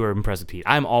sure you were impressed with Pete.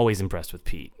 I'm always impressed with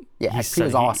Pete. Yeah, he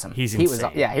was awesome. He's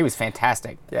insane. He was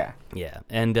fantastic. Yeah. Yeah,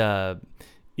 and the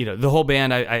whole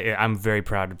band, I'm very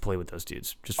proud to play with those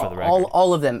dudes. Just for the record,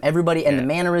 all of them, everybody, and the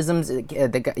mannerisms.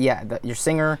 Your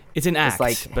singer. It's an act,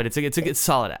 but it's a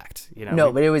solid act. You know.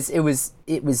 No, but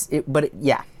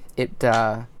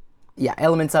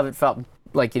elements of it felt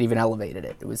like it even elevated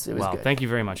it. It was Wow, good. thank you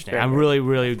very much, Nick. I'm good. really,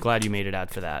 really glad you made it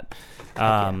out for that.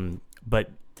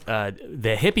 But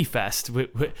the hippie fest,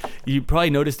 you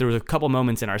probably noticed there was a couple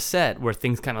moments in our set where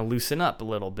things kind of loosen up a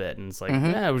little bit, and it's like,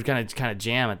 we're gonna kind of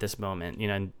jam at this moment, you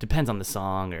know. And it depends on the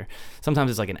song, or sometimes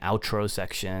it's like an outro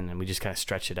section, and we just kind of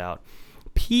stretch it out.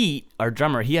 Pete, our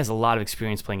drummer, he has a lot of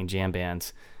experience playing in jam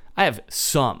bands. I have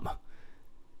some.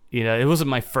 You know, it wasn't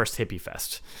my first hippie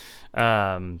fest,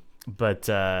 but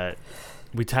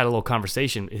we had a little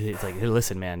conversation. It's like, hey,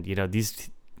 listen, man, you know,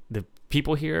 the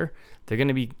people here, they're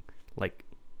gonna be like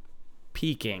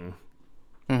peaking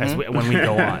when we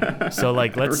go on. So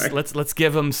like let's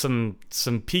give them some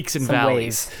peaks and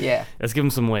valleys. Waves. Yeah. Let's give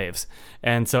them some waves.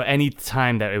 And so any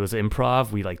time that it was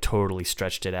improv, we like totally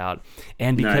stretched it out.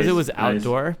 And because it was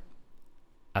outdoor,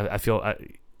 I feel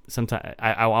sometimes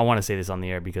I want to say this on the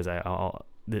air because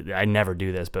I never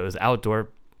do this, but it was outdoor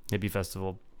hippie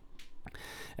festival.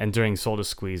 And during Soul to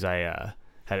Squeeze, I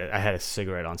had a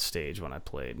cigarette on stage when I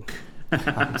played.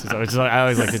 I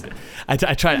always like to.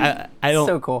 I try. I don't.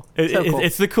 So cool.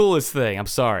 It's the coolest thing. I'm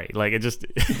sorry. Like it just.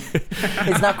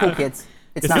 It's not cool, kids.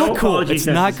 It's not cool. It's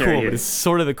not cool. But it's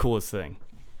sort of the coolest thing.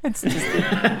 It's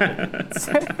just.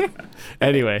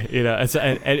 Anyway, you know.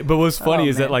 But what's funny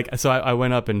is that like, so I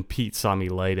went up and Pete saw me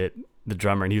light it, the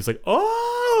drummer, and he was like,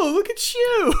 "Oh, look at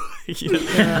you!" You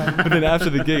know? But then after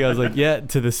the gig, I was like,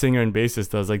 to the singer and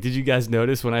bassist, I was like, "Did you guys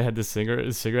notice when I had the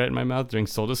cigarette in my mouth during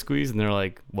Soul to Squeeze?" And they're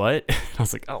like, "What?" And I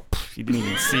was like, "Oh, you didn't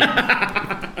even see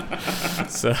it."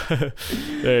 So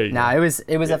there you go.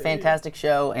 It was a fantastic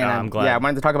show, and I'm glad. Yeah, I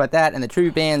wanted to talk about that and the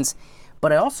tribute bands,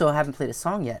 but I also haven't played a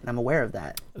song yet, and I'm aware of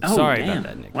that. Sorry about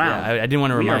that, Nick. Wow. Yeah, I didn't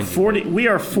want to remind you. We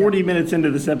are 40 minutes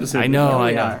into this episode. I know.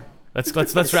 are. Let's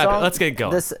wrap it. Let's get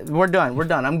going. We're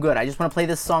done. I'm good. I just want to play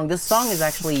this song. This song is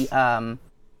actually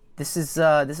this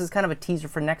is kind of a teaser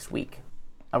for next week.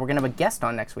 We're gonna have a guest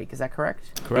on next week. Is that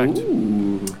correct? Correct.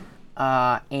 Ooh.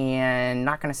 And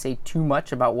not gonna say too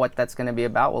much about what that's gonna be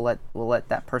about. We'll let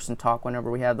that person talk whenever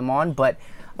we have them on. But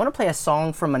I want to play a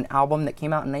song from an album that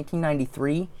came out in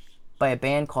 1993 by a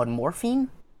band called Morphine.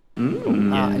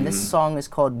 And this song is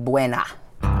called Buena.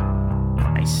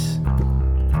 Nice.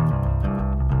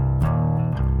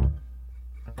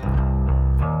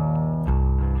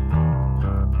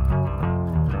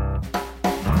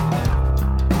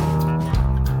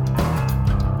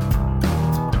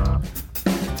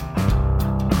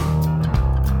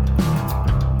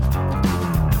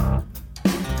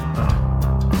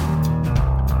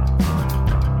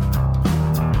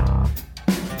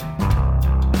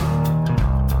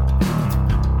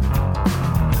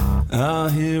 I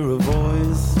hear a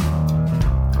voice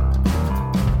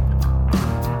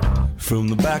from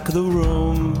the back of the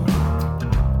room.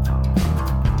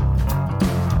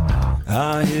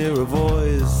 I hear a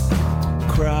voice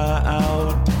cry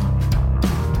out,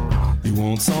 you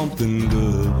want something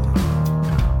good.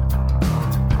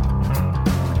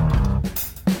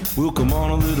 Well, come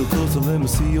on a little closer, let me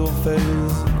see your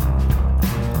face.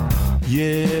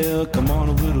 Yeah, come on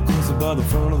a little closer by the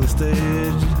front of the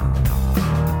stage.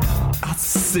 I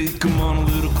say, come on a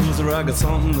little closer, I got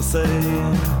something to say.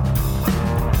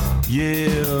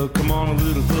 Yeah, come on a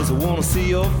little closer, wanna see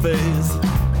your face.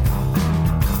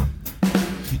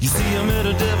 I met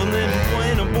a devil named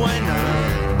Buena Buena.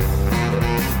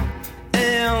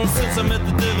 And since I met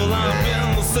the devil, I've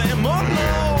been the same, oh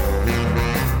no.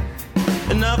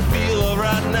 And I feel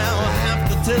alright now, I have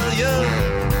to tell you.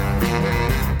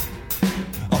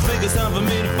 I think it's time for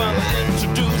me to finally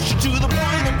introduce you to the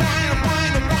Buena Buena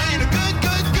Buena Buena good,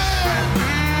 good,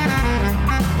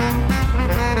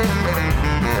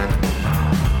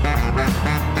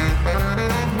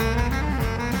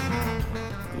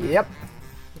 good. Yep.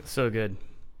 So good.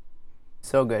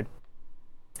 So good.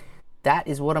 That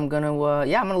is what I'm gonna. I'm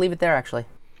gonna leave it there. Actually,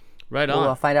 Right on.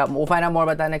 we'll find out. We'll find out more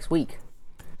about that next week.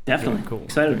 Definitely. Cool.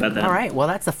 Excited about that. All right. Well,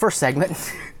 that's the first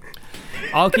segment.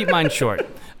 I'll keep mine short.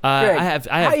 I have.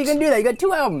 How are you gonna do that? You got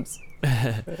 2 albums. So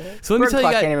let me Bird tell you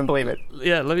Clock guys. can't even believe it.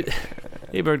 Yeah. Let me.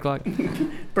 Hey, Bird Clock.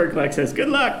 Bird Clock says, good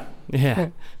luck. Yeah.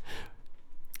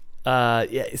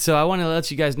 Yeah. So I want to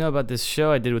let you guys know about this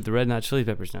show I did with the Red Hot Chili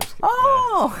Peppers. No, I'm just kidding.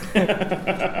 Oh.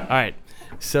 All right.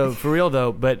 So for real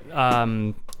though, but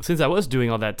since I was doing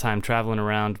all that time traveling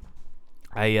around,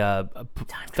 I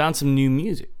found some new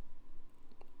music.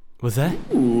 Was that?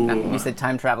 You said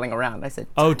time traveling around. I said.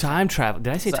 Oh, time travel.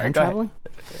 Did I say Sorry, time go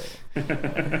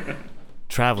traveling?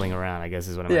 Traveling around, I guess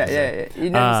is what I meant to say. Yeah. You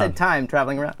never said time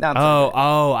traveling around. No, I'm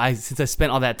sorry. Since I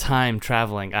spent all that time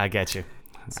traveling, I get you.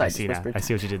 Sorry, I see now. whispered. I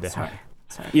see what you did there. Sorry.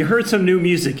 You heard some new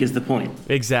music is the point.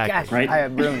 Exactly. Gosh, Right? I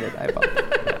have ruined it. I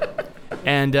apologize.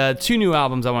 And 2 new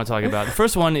albums I want to talk about. The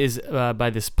first one is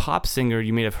by this pop singer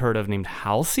you may have heard of named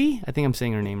Halsey. I think I'm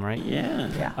saying her name right. Yeah.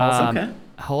 Yeah. Okay.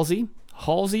 Halsey,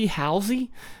 Halsey, Halsey.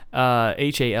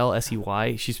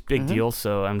 She's a big deal,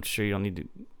 so I'm sure you don't need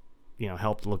to,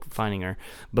 help look finding her.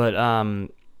 But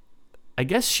I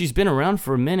guess she's been around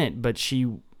for a minute, but she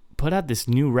put out this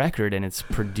new record, and it's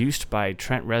produced by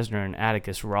Trent Reznor and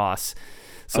Atticus Ross.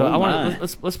 So I want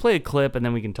to let's play a clip, and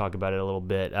then we can talk about it a little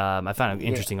bit. I found an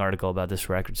interesting article about this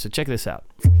record, so check this out.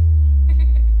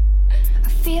 I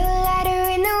feel lighter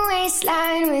in the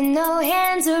waistline with no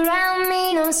hands around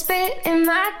me, no spit in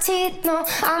my teeth, no,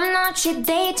 I'm not your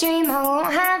daydream, I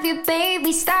won't have your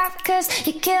baby stop, cause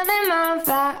you're killing my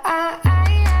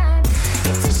vibe.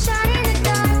 It's a shot in the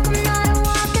dark, I'm not a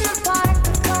walk in the park,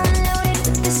 I'm loaded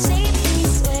with the safety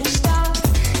switched off.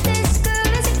 This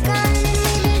girl is a gun and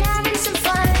we've been having some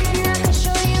fun, and I can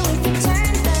show you if you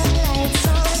turn the lights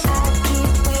on. I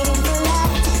keep waiting for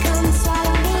love to come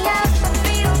swallow me up, I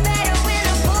feel better when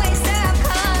the boys stop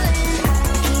calling. I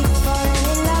keep falling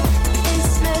in love,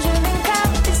 this measuring cup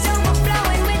is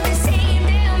overflowing with the same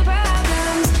damn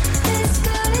problems. This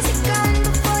girl is a gun,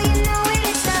 before you know it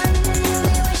it's done, and you'll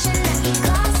be wishing that you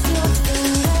crossed your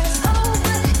fingers. Oh,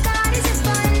 but God, is it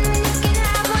fun when you can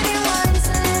have what you want,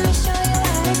 so let me show you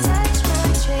how to touch my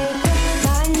trigger.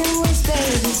 My newest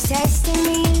baby's texting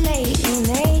me lately,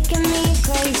 making me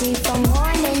crazy from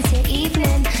morning to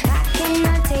evening. I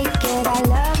cannot take it, I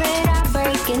love it, I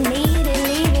break it, need it,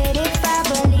 leave it. If I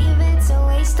believe it's a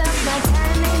waste of my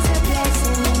time, it's a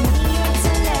blessing, and me it's a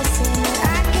lesson.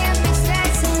 I can't be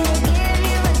stressing to give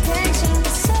you attention,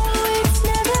 so it's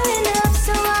never enough,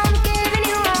 so I'm giving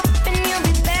you up, and you'll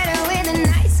be better with a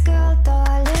nice girl,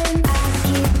 darling. I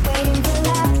keep waiting for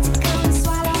love to come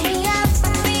swallow me up,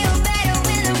 I feel better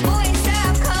when the boys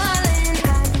stop calling.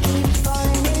 I keep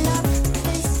falling in love with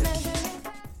this measuring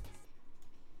cup.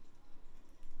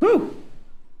 Woo.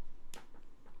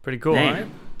 Pretty cool, Man. right?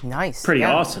 Nice. Pretty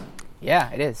Yeah. awesome.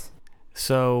 Yeah, it is.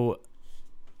 So,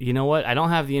 you know what? I don't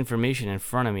have the information in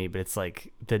front of me, but it's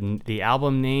like the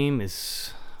album name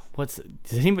is does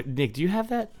anybody, Nick? Do you have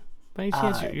that by any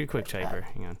chance? You're a quick typer.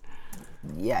 Hang on.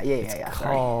 Yeah. Sorry.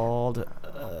 Called.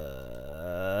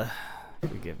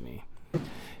 Forgive me.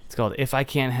 It's called "If I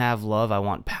Can't Have Love, I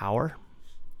Want Power,"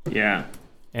 Yeah.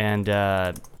 and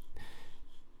I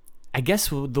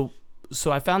guess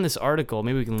so I found this article.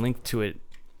 Maybe we can link to it.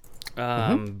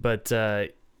 But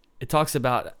it talks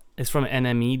about, it's from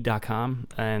NME.com,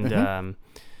 and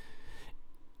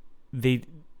they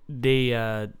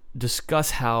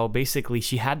discuss how basically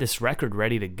she had this record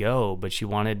ready to go, but she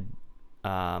wanted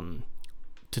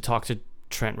to talk to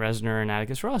Trent Reznor and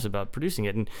Atticus Ross about producing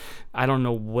it. And I don't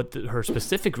know what her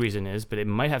specific reason is, but it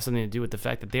might have something to do with the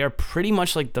fact that they are pretty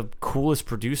much like the coolest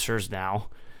producers now,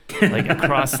 like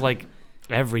across like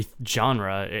every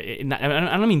genre. I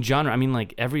don't mean genre, I mean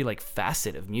like every like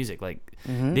facet of music. Like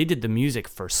they did the music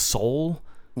for Soul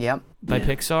Yep. by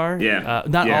Pixar. Yeah.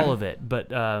 Not Yeah. all of it, but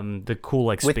the cool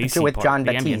like spacey with part, John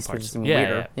the ambient Batiste, which is parts. even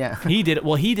weirder. Yeah. He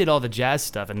did all the jazz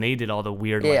stuff, and they did all the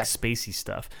weird Yeah. like spacey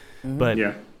stuff. But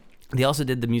Yeah. they also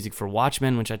did the music for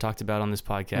Watchmen, which I talked about on this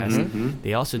podcast.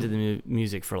 They also did the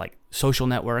music for like Social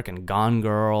Network and Gone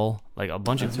Girl, like a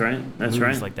bunch That's of right. That's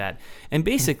movies right. like that. And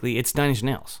basically, it's Nine Inch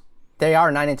Nails. They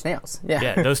are Nine Inch Nails. Yeah.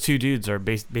 Yeah, those two dudes are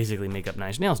basically make up Nine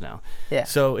Inch Nails now. Yeah.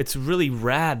 So it's really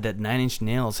rad that Nine Inch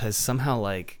Nails has somehow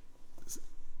like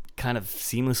kind of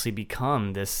seamlessly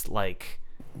become this like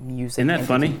Music. Isn't that entity.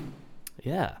 funny?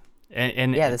 yeah.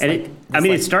 And Yeah. This, And like, it, this, I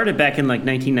mean, like, it started back in like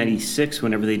 1996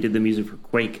 whenever they did the music for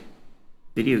Quake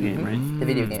video game, right? the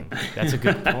video game. that's a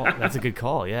good call. That's a good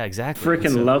call. Yeah, exactly.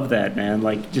 Freaking So- love that, man.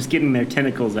 Like just getting their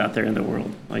tentacles out there in the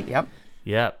world. Like, Yep.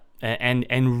 Yeah,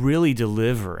 and really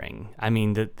delivering. I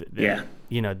mean, Yeah.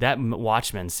 you know, that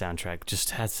Watchmen soundtrack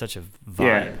just has such a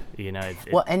vibe. Yeah. You know,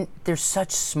 Well, and they're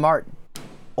such smart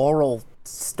oral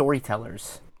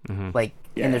storytellers. Like,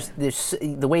 and Yeah. there's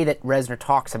the way that Reznor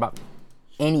talks about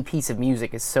any piece of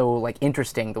music is so like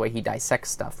interesting. The way he dissects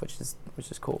stuff, which is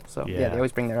cool. So yeah, Yeah. they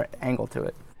always bring their angle to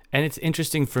it. and it's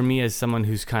interesting for me as someone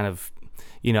who's kind of,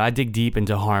 you know, I dig deep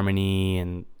into harmony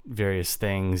and various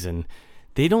things, and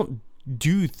they don't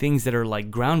do things that are like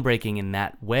groundbreaking in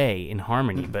that way in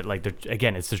harmony, but like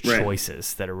again, it's their Right.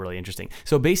 choices that are really interesting.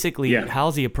 So basically, Yeah.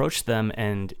 Halsey approached them,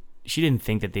 and she didn't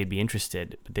think that they'd be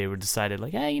interested, but they were decided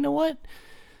like, hey, you know what?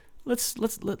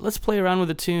 Let's play around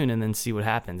with a tune and then see what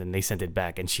happens. And they sent it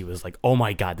back, and she was like, "Oh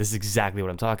my god, this is exactly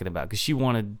what I'm talking about." Because she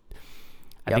wanted,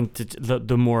 I think,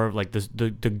 the more of like the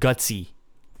gutsy,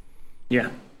 yeah.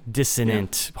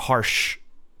 dissonant, harsh,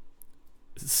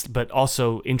 but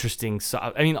also interesting. So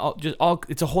I mean,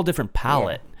 it's a whole different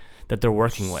palette that they're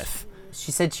working with.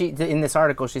 She said in this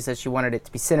article she said she wanted it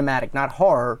to be cinematic, not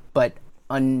horror, but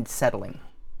unsettling.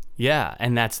 Yeah,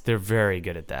 and they're very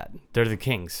good at that. They're the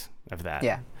kings of that.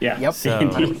 Yeah. Yeah. Yep. So-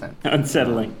 100%.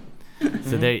 Unsettling.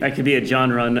 So they. That could be a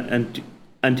genre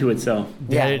unto itself.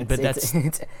 Yeah, but it's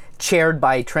chaired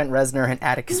by Trent Reznor and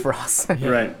Atticus Ross.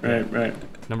 Right.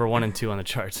 Number 1 and 2 on the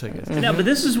charts, I guess. No, but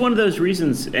this is one of those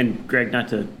reasons, and Greg, not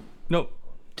to Nope,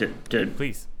 to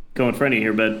please. go in front of you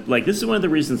here, but like this is one of the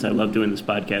reasons I love doing this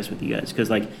podcast with you guys, because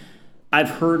like I've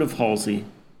heard of Halsey.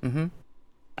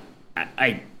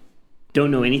 I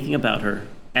don't know anything about her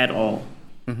at all.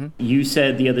 You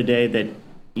said the other day that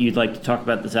you'd like to talk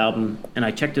about this album, and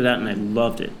I checked it out and I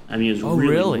loved it. I mean, it was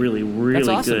really That's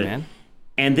awesome, good. man.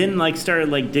 And then like started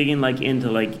like digging like into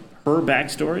like her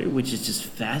backstory, which is just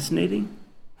fascinating.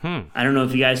 I don't know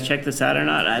if you guys check this out or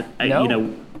not. No. You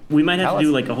know, we might have Tell to do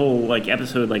us. like a whole like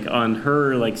episode like on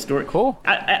her like story. Cool.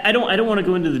 I don't want to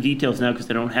go into the details now because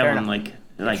I don't have Fair them enough.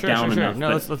 like Sure, down sure. enough.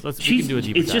 No, but let's we can do a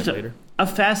deeper it's dive just later. a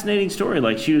fascinating story.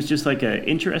 Like she was just like an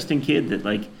interesting kid that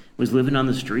like was living on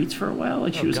the streets for a while.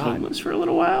 Like she was God. homeless for a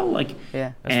little while. Like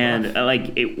Yeah. That's and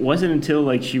like it wasn't until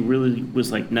like she really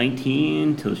was like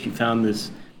 19 till she found this.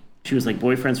 She was like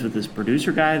boyfriends with this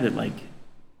producer guy that like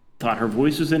thought her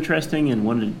voice was interesting and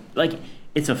wanted like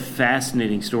it's a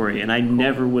fascinating story. And I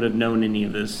never would have known any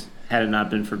of this had it not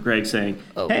been for Greg saying,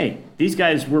 "Hey, these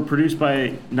guys were produced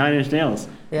by Nine Inch Nails."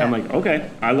 Yeah. I'm like, "Okay,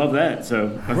 I love that."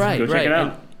 So let's go check it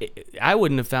out. And I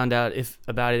wouldn't have found out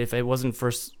about it if it wasn't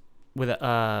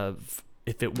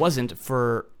if it wasn't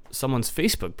for someone's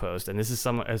Facebook post. And this is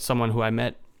someone who I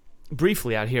met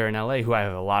briefly out here in LA, who I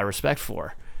have a lot of respect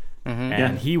for. And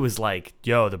Yeah. he was like,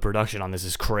 "Yo, the production on this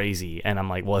is crazy," and I'm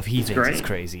like, "Well, if he thinks it's great.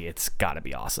 crazy, it's got to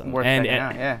be awesome." Worth and checking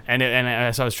out, yeah. and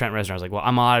I saw his Trent Reznor. I was like, "Well,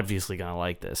 I'm obviously gonna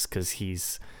like this because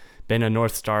he's been a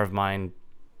North Star of mine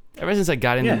ever since I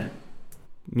got into Yeah,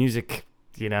 music."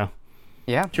 You know,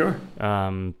 Yeah. sure.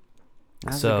 That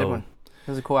was so a good one.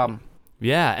 It was a cool album.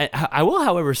 yeah, and I will,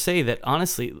 however, say that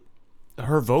honestly,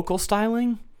 her vocal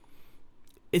styling,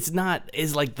 is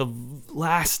like the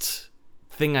last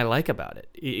thing I like about it.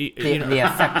 The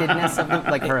affectedness of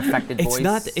like her affected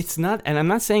voice. It's not, and I'm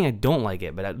not saying I don't like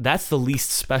it, but that's the least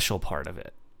special part of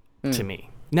it to me.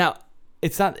 Now,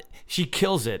 it's not, she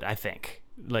kills it, I think,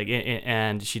 like,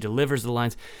 and she delivers the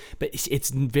lines, but it's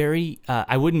very,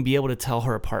 I wouldn't be able to tell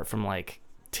her apart from like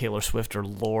Taylor Swift or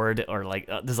Lorde or like,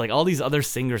 there's like all these other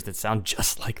singers that sound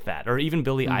just like that, or even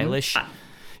Billie Eilish.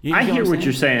 You I know hear I'm what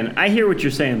you're saying. I hear what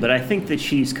you're saying, but I think that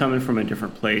she's coming from a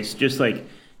different place. Just like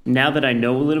now that I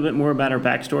know a little bit more about her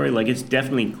backstory, like it's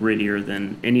definitely grittier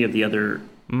than any of the other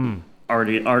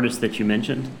artists that you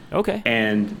mentioned. Okay.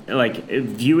 And like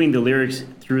viewing the lyrics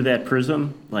through that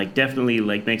prism, like definitely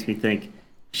like makes me think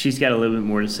she's got a little bit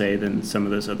more to say than some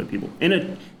of those other people.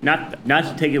 Not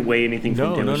to take away anything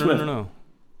from Taylor Swift. No.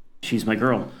 She's my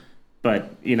girl,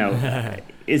 but you know,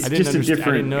 it's I didn't just a understand- I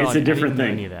different. didn't know- It's a I different didn't know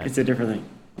thing. any of that. It's a different thing.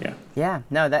 Yeah. Yeah,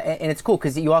 no, and it's cool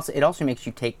because it also makes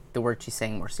you take the words she's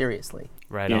saying more seriously.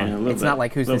 Right Yeah, a on. little It's bit. not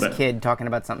like who's Little this bit. kid talking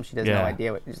about something she has Yeah. no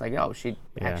idea what. She's like, oh, she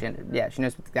Yeah. actually, she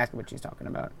knows exactly what she's talking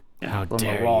about. How A little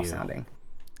dare more raw you? sounding.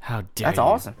 How dare That's you?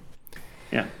 awesome.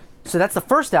 Yeah. So that's the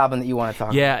first album that you want to talk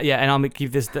about. Yeah, and I'll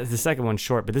keep the second one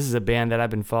short. But this is a band that I've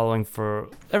been following for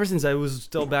ever since I was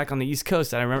still back on the East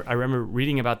Coast. And I remember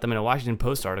reading about them in a Washington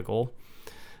Post article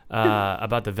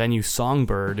about the venue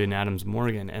Songbird in Adams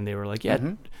Morgan, and they were like,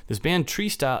 this band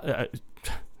this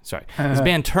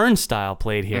band Turnstile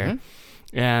played here,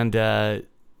 and they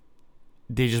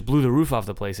just blew the roof off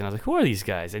the place. And I was like, who are these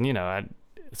guys? And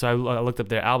so I looked up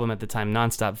their album at the time,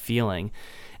 Nonstop Feeling.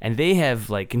 And they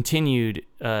have like continued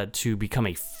to become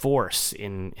a force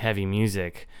in heavy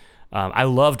music. I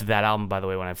loved that album, by the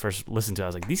way. When I first listened to it, I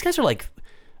was like, these guys are like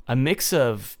a mix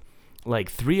of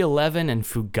like 311 and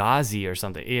Fugazi or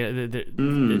something.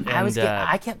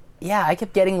 Yeah, I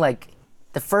kept getting like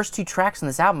the first 2 tracks on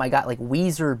this album. I got like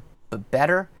Weezer, but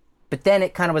better. But then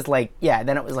it kind of was like,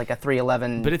 then it was like a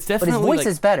 311. But it's definitely his voice like,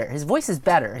 is better. His voice is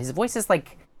better. His voice is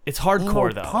like it's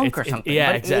hardcore though, punk or something. Yeah,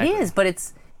 but exactly. It is, but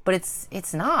it's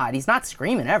not. He's not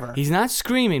screaming ever. He's not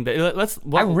screaming, but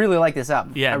I really like this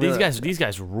album. Yeah, these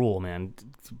guys rule, man.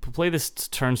 Play this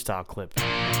Turnstile clip.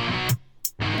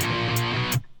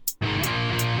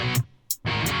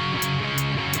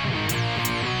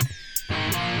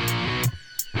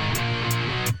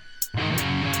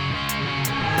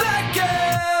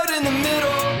 Blackout in the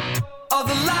middle of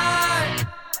the line,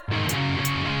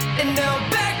 and now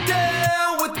back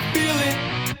down with the feeling,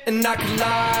 and I can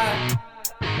lie.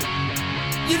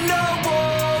 You know it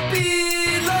won't be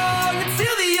long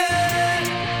until the end.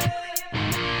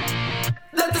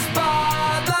 Let the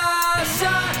spotlight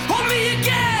shine on me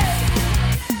again.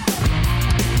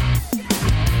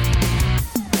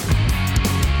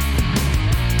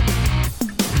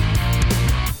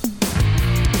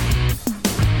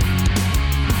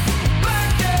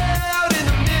 Back out in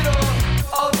the middle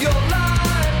of your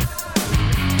life,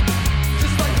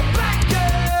 just like a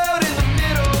blackout in the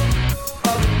middle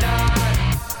of the night.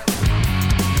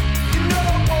 You know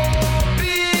it won't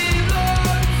be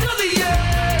long till the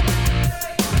end.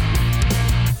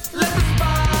 Let the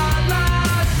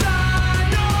spotlight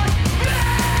shine on me.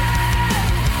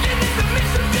 Anything that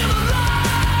makes me feel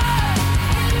alive.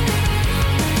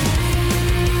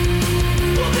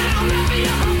 Well, then I'll let me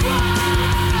ever fly.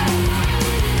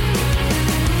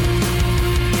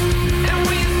 And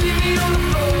when you see me on the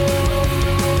floor,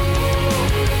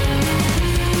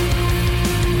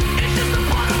 it's just a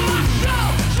part of my show.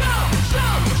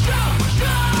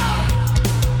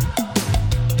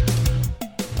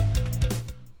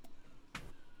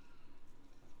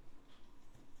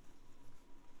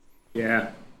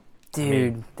 Yeah.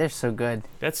 Dude, they're so good.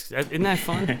 Isn't that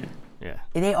fun? Yeah.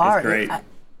 They are. great.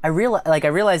 I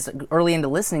realized early into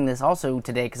listening to this also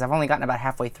today, because I've only gotten about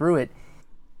halfway through it,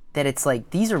 that it's like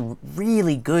these are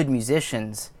really good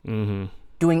musicians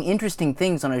doing interesting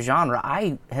things on a genre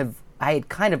I had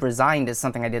kind of resigned as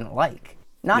something I didn't like.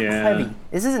 Not heavy.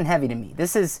 This isn't heavy to me.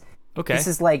 This is Okay. This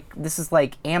is like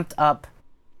amped up,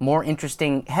 more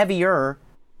interesting, heavier,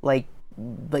 like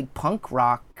punk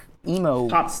rock, emo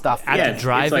Pop stuff. At Yeah, the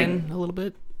drive-in it's a little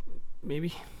bit,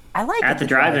 maybe. I like At the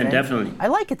drive-in, definitely. I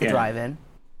like it the Yeah. drive-in.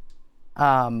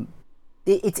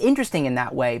 It's interesting in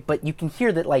that way, but you can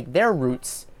hear that like their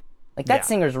roots, like that Yeah.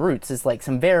 singer's roots, is like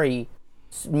some very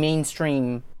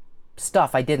mainstream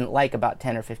stuff I didn't like about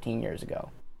 10 or 15 years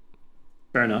ago.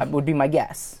 Fair enough. Would be my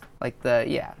guess. Like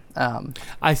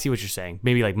I see what you're saying.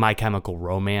 Maybe like My Chemical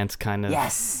Romance kind of.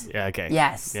 yes. Yeah. Okay.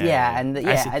 Yes. Yeah, Yeah. yeah. And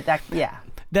I see.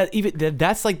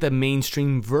 That's like the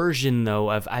mainstream version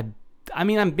though of I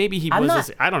mean, maybe he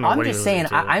was. I don't know. I'm what he just was saying.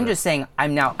 into, I'm but- just saying.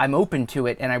 I'm open to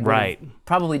it, and I would Right.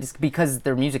 probably just because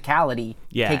their musicality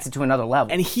Yeah. takes it to another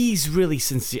level. And he's really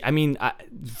sincere. I mean,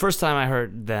 first time I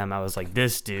heard them, I was like,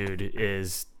 this dude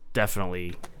is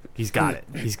definitely. He's got it.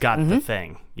 He's got the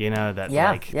thing. You know that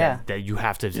that you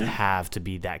have to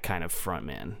be that kind of front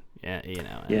man. Yeah. You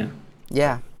know. Yeah.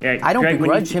 yeah. Yeah, I don't Greg, when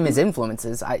begrudge you- him his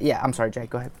influences. I'm sorry, Jake.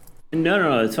 Go ahead.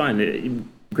 No, it's fine.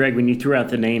 Greg, when you threw out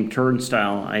the name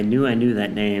Turnstile, I knew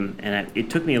that name, and it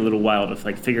took me a little while to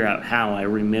figure out how I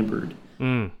remembered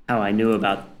how I knew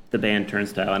about the band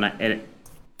Turnstile, and it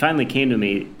finally came to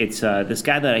me. It's this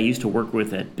guy that I used to work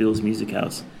with at Bill's Music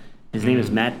House. His name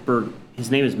is Matt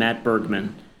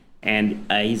Bergman, and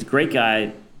he's a great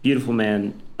guy, beautiful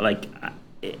man.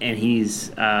 And he's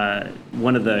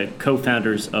one of the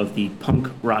co-founders of the Punk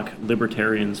Rock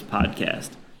Libertarians podcast.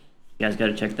 You guys got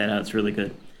to check that out. It's really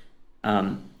good.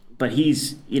 But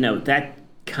he's, that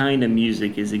kind of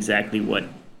music is exactly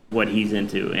what he's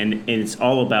into, and it's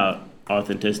all about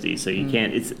authenticity. So you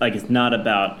can't. It's not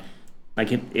about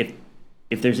if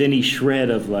there's any shred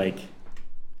of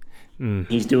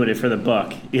he's doing it for the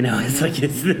buck. It's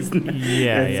it's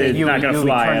not gonna You'll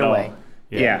fly be at all. away.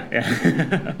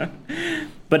 Yeah.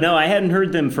 But no, I hadn't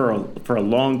heard them for a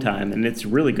long time, and it's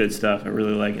really good stuff. I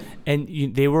really like it. And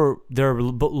they're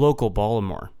local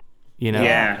Baltimore. You know,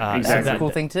 Yeah, exactly. That's a cool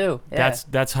thing too. Yeah.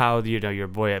 That's how your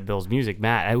boy at Bill's Music,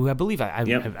 Matt. I believe I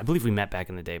believe we met back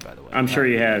in the day. By the way, I'm sure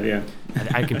you have. Yeah.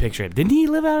 I can picture it. Didn't he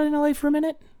live out in LA for a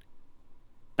minute?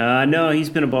 No, he's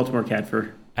been a Baltimore cat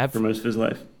for most of his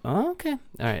life. Oh, okay, all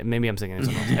right. Maybe I'm thinking of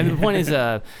something else. And the point is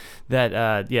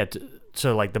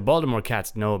so like the Baltimore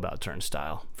cats know about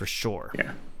Turnstile for sure.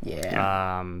 Yeah.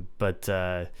 Yeah. But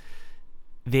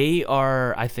they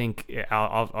are, I think,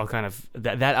 I'll kind of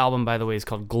that album, by the way, is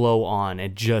called Glow On.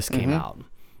 It just came out.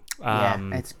 Yeah,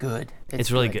 it's good.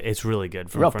 It's really good. It's really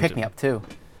good. Real pick me up too.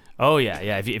 Oh yeah.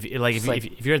 If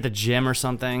you're at the gym or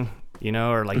something, you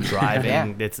know, or like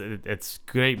driving, it's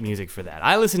great music for that.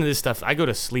 I listen to this stuff. I go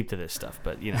to sleep to this stuff,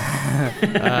 but you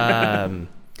know,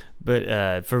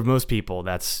 but for most people,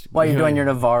 that's while you're doing your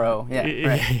Navarro. Yeah.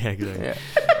 Right. Yeah, exactly.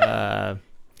 Yeah.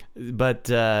 But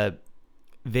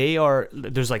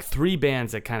there's like 3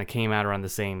 bands that kind of came out around the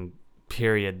same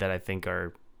period that I think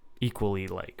are equally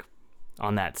like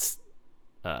on that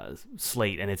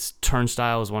slate, and it's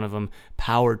Turnstile is one of them,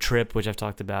 Power Trip, which I've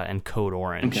talked about, and Code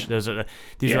Orange. Okay.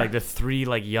 These are like the 3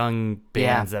 like young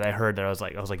bands that I heard that I was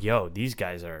like, yo, these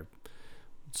guys are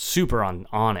super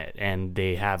on it, and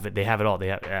they have it all. They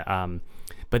have,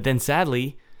 but then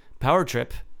sadly, Power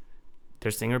Trip,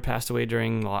 their singer passed away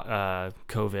during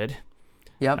COVID.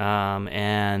 Yep.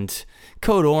 And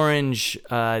Code Orange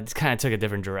kind of took a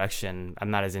different direction.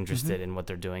 I'm not as interested in what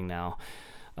they're doing now.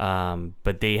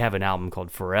 But they have an album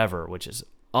called Forever, which is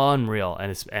unreal,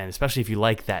 and especially if you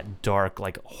like that dark,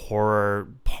 like horror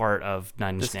part of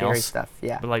Nine Inch Nails, scary stuff.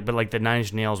 Yeah. But like the Nine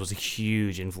Inch Nails was a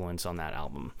huge influence on that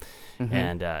album,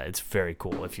 and it's very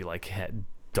cool if you like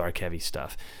dark, heavy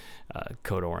stuff.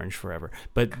 Code Orange, Forever.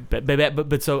 But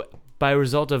so by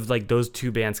result of like those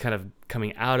 2 bands kind of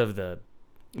coming out of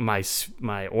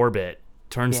my orbit,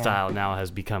 Turnstile now has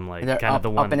become like they're kind of the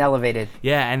one up and elevated.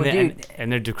 Yeah, and Well,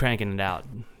 they're cranking it out.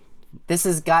 This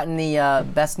has gotten the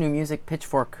Best New Music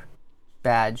Pitchfork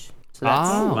badge. So that's,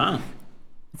 Wow.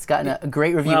 it's gotten a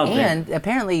great review, Well, and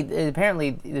apparently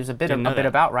there's a bit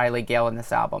about Riley Gale in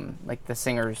this album, like the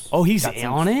singers. Oh, he's got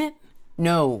some- on it?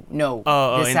 No.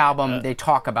 Oh, this album they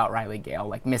talk about Riley Gale,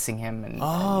 like missing him, and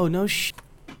Oh, no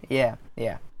yeah.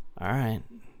 All right.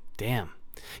 Damn.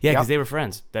 Yeah, because Yep. they were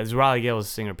friends. That's Riley Gale was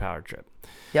singer Power Trip.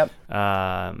 Yep.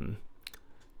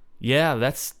 Yeah,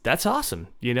 that's awesome.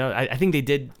 You know, I think they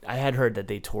did. I had heard that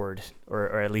they toured,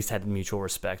 or at least had mutual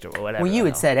respect, or whatever. Well, you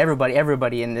had said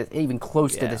everybody in this, even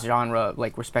close to Yeah. this genre,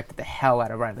 like respected the hell out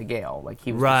of Riley Gale. Like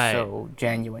he was Right. just so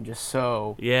genuine, just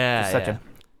so Yeah,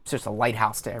 just a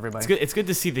lighthouse to everybody. It's good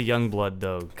to see the young blood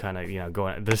though, kind of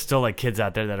going. There's still like kids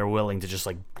out there that are willing to just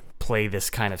like play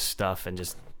this kind of stuff and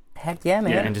just Heck yeah,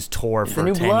 man. and just tour It's for the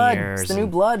new 10 blood. years. It's the new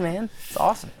and- blood, man. It's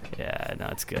awesome. Yeah, no,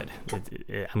 it's good.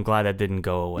 I'm glad that didn't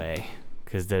go away,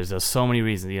 because there's so many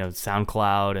reasons,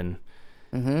 SoundCloud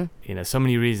and so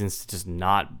many reasons to just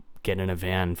not get in a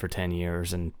van for 10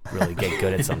 years and really get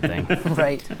good at something.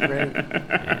 Right.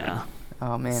 Yeah.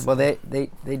 Oh man. Well, they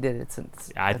did it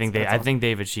since. I think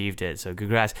they've achieved it. So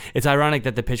congrats. It's ironic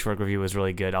that the Pitchfork review was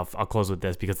really good. I'll close with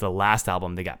this, because the last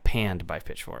album they got panned by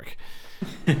Pitchfork.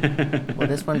 Well,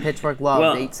 this one Pitchfork loved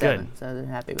Well, 8-7, good. so they're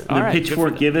happy with it. The All right, good for pitchfork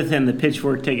them. giveth and the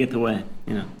pitchfork taketh away.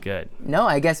 Good. No,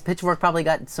 I guess Pitchfork probably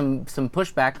got some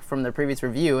pushback from their previous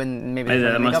review, and maybe they're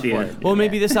trying That to make must up be for it. it. Well,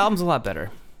 maybe this album's a lot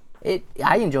better.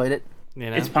 I enjoyed it.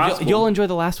 You know? It's possible. You'll enjoy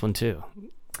the last one too.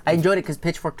 I enjoyed it because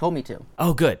Pitchfork told me to.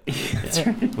 Oh, good.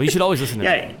 Yeah. Well, you should always listen to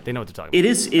Yeah. them. They know what they're talking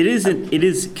It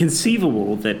is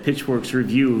conceivable that Pitchfork's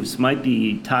reviews might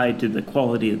be tied to the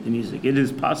quality of the music. It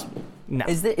is possible. about. No.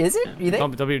 Is it? You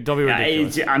think? Don't be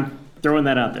ridiculous. I'm throwing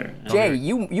that out there. Jay,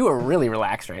 you are really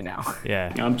relaxed right now.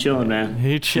 Yeah. I'm chilling, man.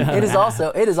 You're chilling. It is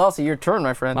also your turn,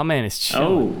 my friend. My man is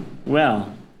chilling.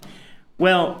 Oh,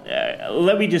 well,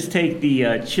 let me just take the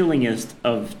chillingest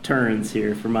of turns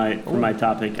here for my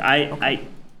topic. I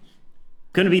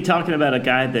going to be talking about a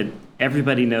guy that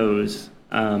everybody knows,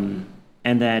 and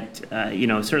that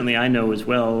certainly I know as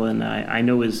well, and I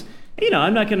know is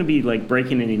I'm not going to be like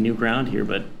breaking any new ground here,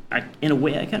 but in a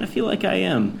way I kind of feel like I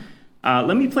am.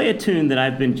 Let me play a tune that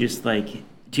I've been just like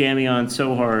jamming on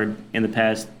so hard in the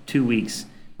past 2 weeks.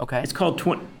 Okay. It's called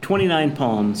 29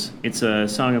 Palms. It's a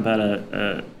song about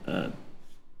a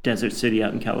desert city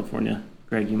out in California.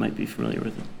 Greg, you might be familiar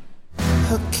with it.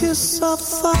 A kiss of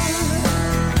fire,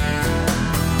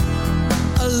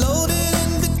 a loaded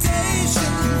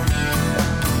invitation.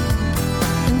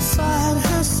 Inside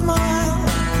her smile,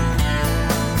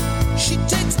 she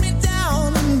takes me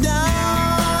down and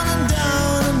down and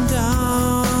down and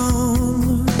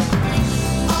down.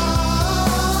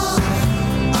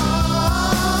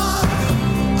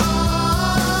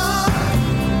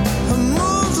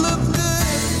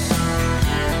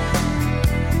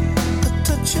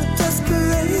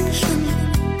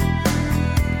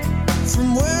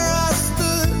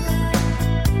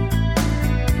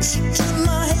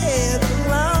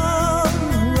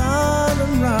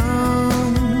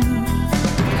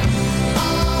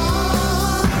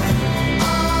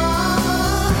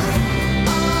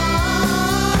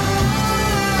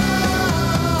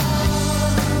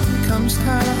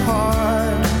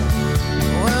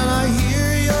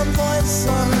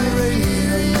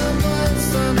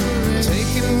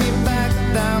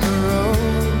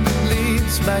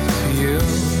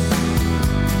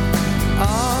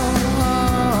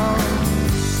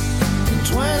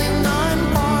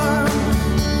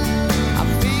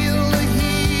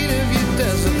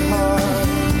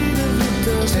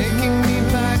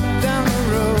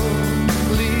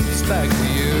 back to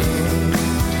you.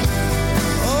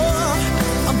 Oh,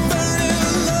 I'm burning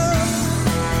in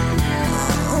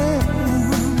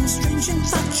love. Strange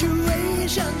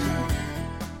infatuation.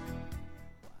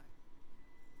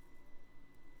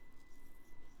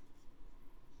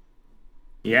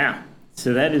 Yeah.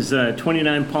 So that is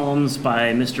 29 Palms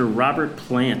by Mr. Robert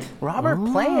Plant. Robert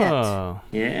Plant. Oh.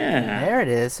 Yeah. There it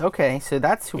is. Okay, so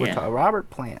that's who we're Yeah. talking. Robert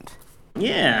Plant.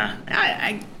 Yeah.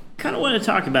 I kind of want to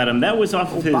talk about him. That was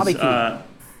off of his... Bobby P.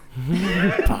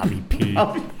 Bobby P.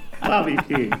 Bobby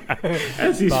P.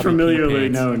 As he's Bobby P.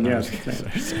 familiarly Pants. known, yes.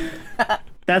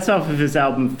 That's off of his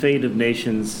album Fate of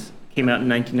Nations. Came out in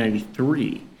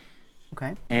 1993.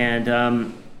 Okay.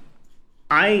 And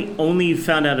I only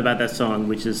found out about that song,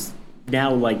 which is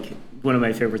now like one of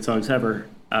my favorite songs ever.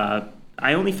 I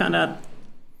only found out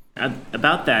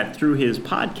about that through his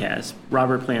podcast,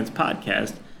 Robert Plant's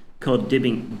podcast, called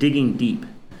Digging Deep,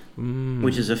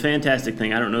 which is a fantastic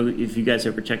thing. I don't know if you guys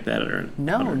ever checked that out or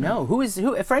No. Who?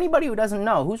 For anybody who doesn't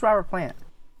know, who's Robert Plant?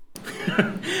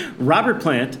 Robert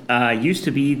Plant used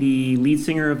to be the lead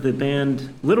singer of the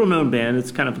band, little known band.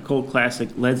 It's kind of a cult classic,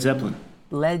 Led Zeppelin.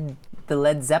 Led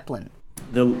Zeppelin.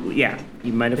 You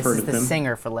might have This heard is of the them.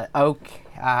 singer for Led. Okay,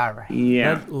 all right.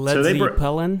 Yeah. Led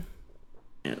Zeppelin?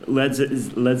 Led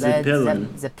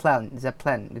Zeppelin. Zeppelin.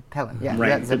 Yeah.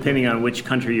 Right, Zeppelin. depending on which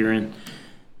country you're in.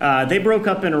 They broke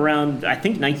up in around, I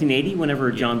think, 1980,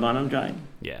 whenever John Bonham died.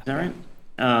 Yeah. Is that right?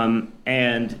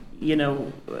 And,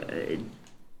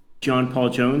 John Paul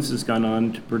Jones has gone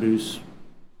on to produce,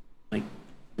 like,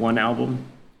 one album.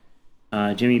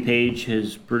 Jimmy Page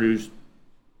has produced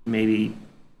maybe,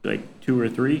 like, 2 or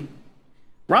 3.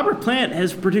 Robert Plant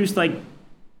has produced, like,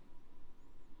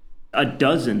 a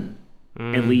dozen,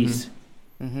 at least,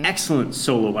 excellent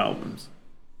solo albums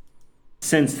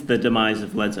since the demise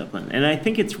of Led Zeppelin. And I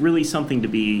think it's really something to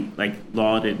be, like,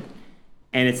 lauded.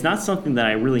 And it's not something that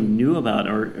I really knew about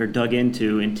or dug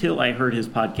into until I heard his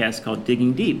podcast called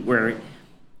Digging Deep, where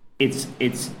it's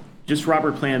just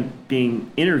Robert Plant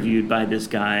being interviewed by this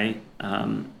guy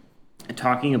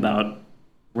talking about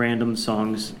random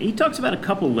songs. He talks about a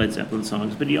couple Led Zeppelin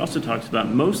songs, but he also talks about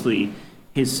mostly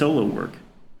his solo work,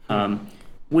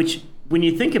 which, when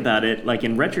you think about it, like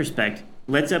in retrospect,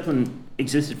 Led Zeppelin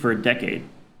existed for a decade.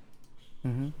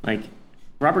 Like,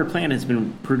 Robert Plant has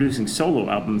been producing solo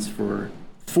albums for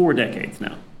 4 decades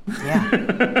now. Yeah.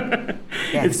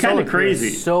 It's kind of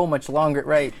crazy. So much longer,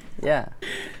 right? Yeah.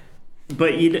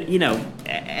 But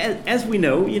as we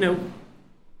know,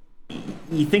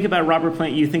 you think about Robert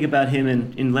Plant, you think about him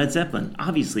in Led Zeppelin.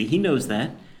 Obviously, he knows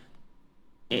that.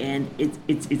 And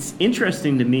it's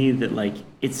interesting to me that, like,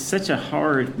 it's such a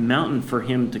hard mountain for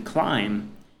him to climb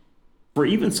for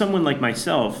even someone like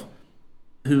myself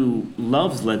who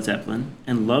loves Led Zeppelin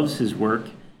and loves his work.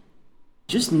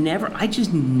 I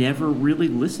just never really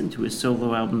listened to his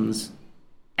solo albums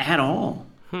at all.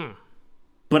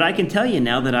 But I can tell you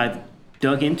now that I've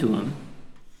dug into them,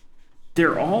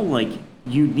 they're all, like,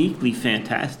 uniquely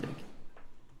fantastic.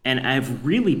 And I've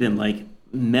really been, like,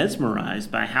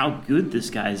 mesmerized by how good this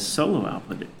guy's solo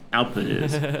output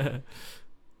is.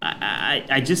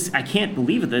 I can't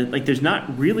believe it. Like, there's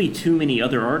not really too many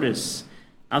other artists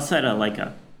outside of, like,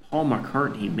 a Paul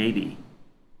McCartney, maybe,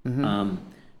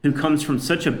 who comes from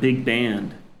such a big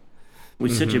band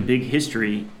with such a big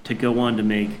history to go on to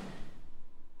make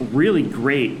really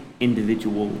great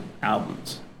individual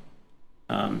albums.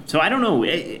 So I don't know.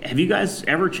 Have you guys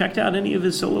ever checked out any of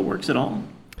his solo works at all?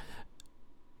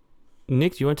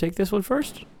 Nick, do you want to take this one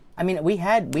first? I mean, we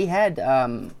had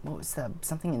what was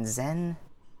something in Zen?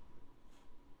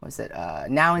 What was it?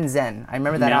 Now in Zen. I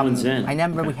remember that Now album. in Zen. I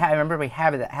remember we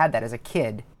had that as a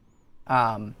kid,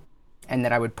 and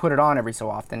that I would put it on every so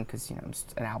often because it was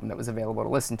an album that was available to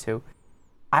listen to.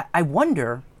 I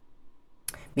wonder,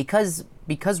 because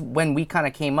when we kind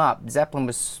of came up, Zeppelin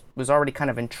was already kind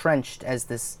of entrenched as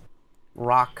this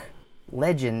rock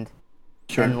legend.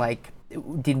 Sure. And, like,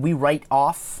 did we write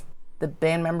off the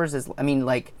band members as,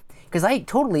 because I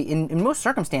totally, in most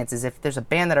circumstances, if there's a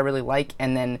band that I really like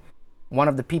and then one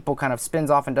of the people kind of spins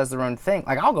off and does their own thing,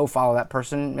 like, I'll go follow that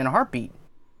person in a heartbeat.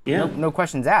 Yeah. No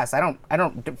questions asked. I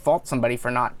don't fault somebody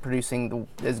for not producing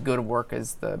as good a work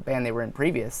as the band they were in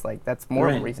previous. Like, that's more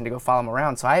of a reason to go follow them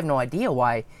around. So I have no idea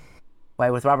why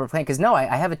with Robert Plant, because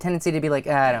I have a tendency to be like,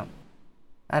 I'm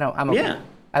okay. Yeah.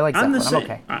 I like Zeppelin. I'm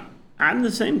okay. I'm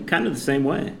the same, kind of the same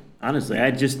way. Honestly, I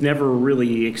just never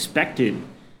really expected.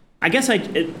 I guess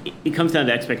it comes down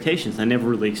to expectations. I never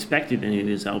really expected any of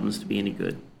his albums to be any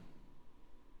good.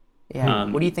 Yeah.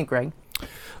 What do you think, Greg?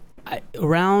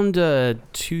 Around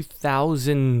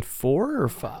 2004 or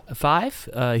 5,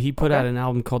 he put out an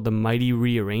album called The Mighty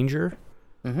Rearranger.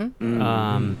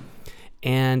 And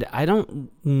I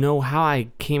don't know how I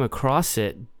came across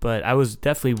it, but I was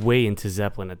definitely way into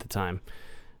Zeppelin at the time.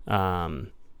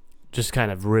 Just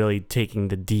kind of really taking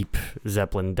the deep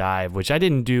Zeppelin dive, which I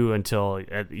didn't do until,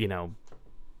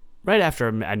 right after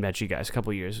I'd met you guys, a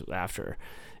couple years after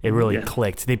it really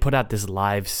clicked. They put out this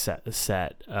live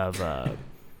set of a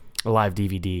live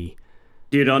DVD.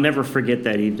 Dude, I'll never forget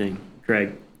that evening,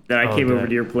 Greg, that I came over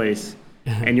to your place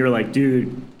and you were like,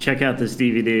 dude, check out this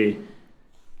DVD.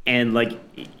 And like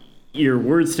your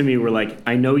words to me were like,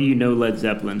 I know you know Led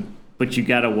Zeppelin, but you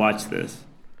got to watch this.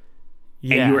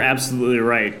 Yeah. And you were absolutely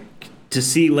right. To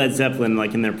see Led Zeppelin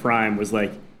like in their prime was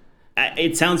like,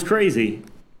 it sounds crazy,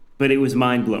 but it was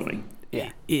mind blowing.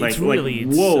 Yeah, it's really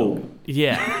whoa.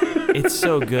 It's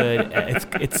so good.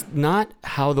 It's not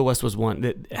How the West Was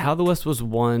Won. How the West Was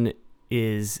Won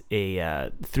is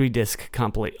a 3-disc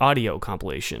audio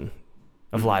compilation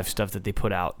of live stuff that they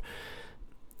put out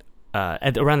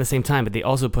at around the same time, but they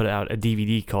also put out a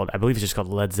DVD called, I believe it's just called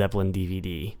Led Zeppelin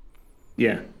DVD.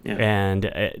 Yeah. And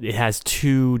it has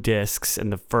 2 discs,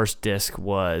 and the first disc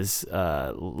was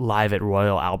live at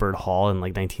Royal Albert Hall in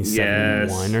like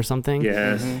 1971 or something.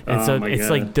 Yes. And so it's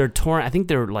like they're torn. I think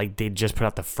they just put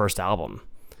out the first album.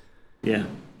 Yeah.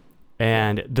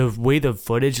 And the way the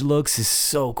footage looks is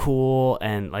so cool,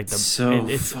 and like it's just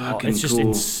cool.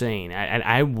 insane.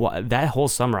 I that whole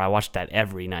summer I watched that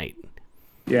every night.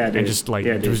 Yeah, dude. And just like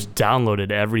just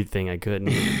downloaded everything I could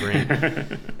into the brain,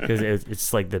 because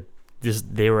it's like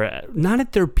they were not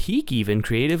at their peak even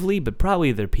creatively, but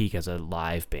probably their peak as a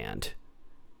live band.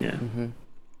 Yeah. Mm-hmm.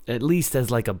 At least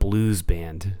as like a blues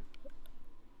band.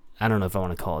 I don't know if I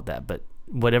want to call it that, but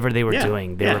whatever they were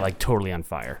doing, they were like totally on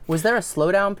fire. Was there a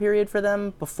slowdown period for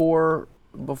them before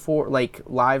like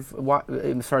live,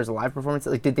 as far as a live performance?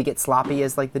 Like, did they get sloppy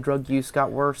as like the drug use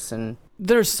got worse? And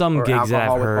there's some gigs that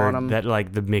I've heard that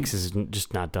like the mix is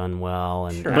just not done well,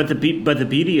 and but the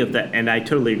beauty of that, and I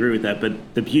totally agree with that,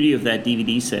 but the beauty of that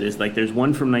DVD set is like there's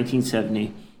one from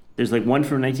 1970, there's like one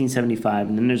from 1975,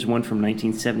 and then there's one from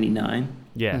 1979.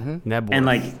 Yeah, Nebworth. And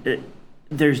like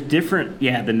there's different, the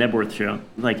Nebworth show.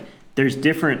 Like there's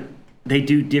different, they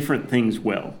do different things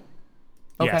well.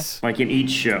 Okay. Yes, like in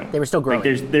each show, they were still growing.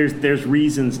 Like there's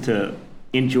reasons to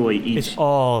enjoy each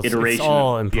iteration. It's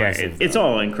all impressive. It's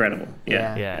all incredible.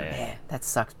 Yeah. Man, that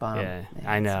sucks, Bob. Yeah,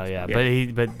 I know. Yeah,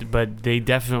 but they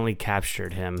definitely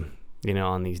captured him,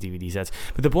 on these DVD sets.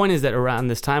 But the point is that around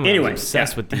this time, when I was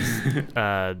obsessed with these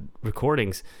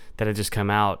recordings that had just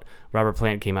come out, Robert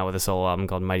Plant came out with a solo album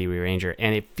called Mighty Rearranger,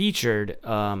 and it featured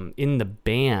in the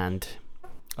band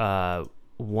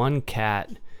one cat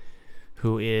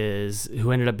who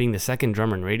ended up being the second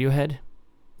drummer in Radiohead.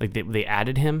 Like they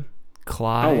added him.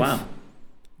 Clive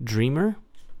Dreamer.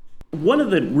 One of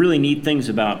the really neat things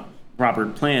about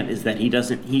Robert Plant is that he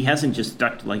hasn't just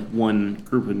stuck to like one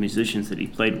group of musicians that he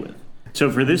played with.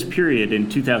 So for this period in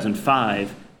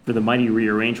 2005, for the Mighty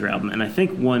Rearranger album, and I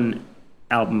think one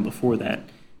album before that,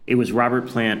 it was Robert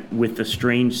Plant with the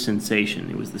Strange Sensation.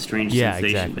 It was the Strange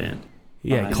Sensation band.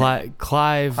 Yeah,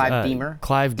 Clive Deemer.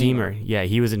 Clive Deemer. Yeah,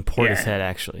 he was in Portishead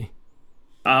actually.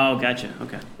 Oh, gotcha.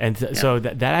 Okay. And so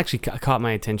that actually caught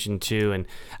my attention too. And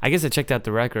I guess I checked out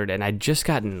the record, and I'd just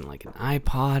gotten like an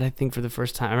iPod, I think, for the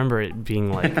first time. I remember it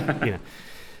being like,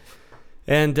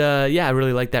 And I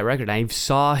really liked that record. I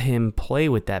saw him play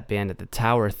with that band at the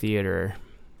Tower Theater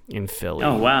in Philly.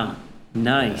 Oh, wow.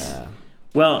 Nice.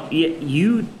 Well,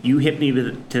 you hit me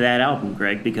to that album,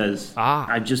 Greg, because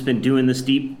I've just been doing this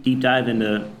deep dive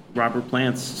into Robert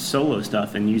Plant's solo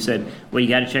stuff, and you said, well, you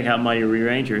got to check out Mighty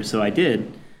Rearranger, so I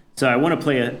did. So I want to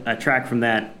play a track from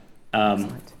that.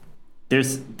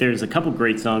 There's a couple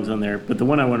great songs on there, but the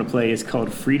one I want to play is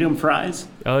called Freedom Fries.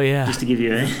 Oh, yeah. Just to give you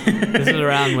This is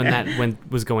around when that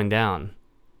was going down.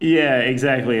 Yeah,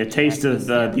 exactly. A taste of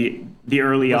the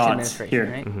early aughts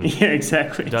here. Right? Mm-hmm. Yeah,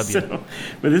 exactly. So,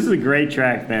 but this is a great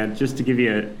track, man, just to give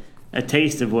you a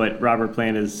taste of what Robert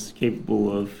Plant is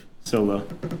capable of solo.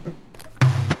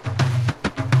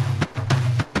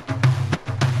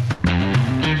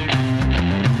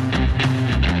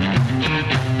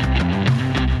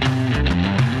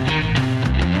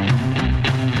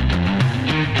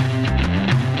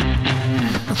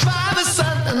 Father,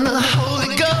 Son, and the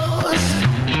Holy Ghost.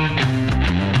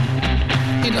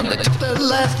 They took that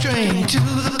last train to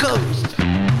the coast.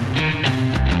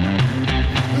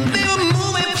 They were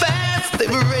moving fast, they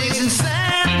were raising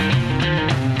sand,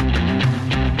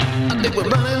 and they were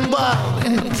running wild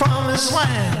in the promised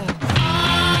land.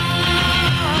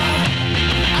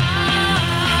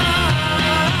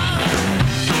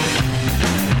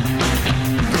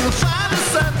 The Father,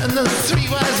 Son, and the 3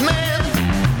 wise men.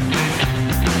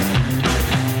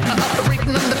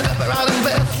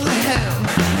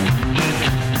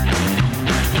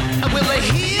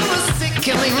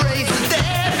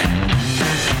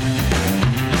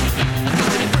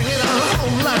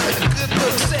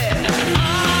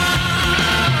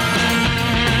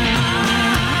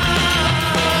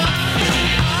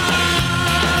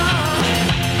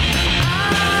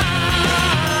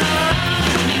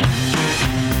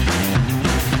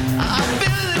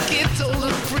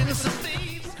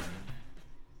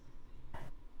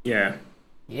 Yeah.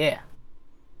 Yeah.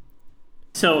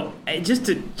 So just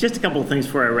a couple of things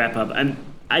before I wrap up.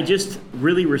 I just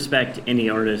really respect any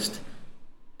artist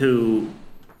who,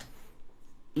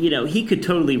 he could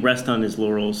totally rest on his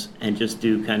laurels and just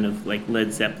do kind of like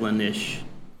Led Zeppelin-ish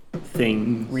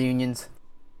things, Reunions.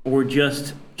 or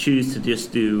just choose to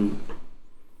just do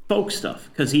folk stuff,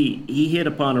 because he hit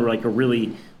upon a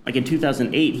really like in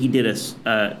 2008 he did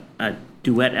a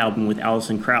duet album with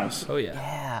Alison Krauss. Oh yeah.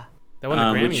 Yeah. That won the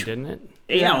Grammy, which- didn't it?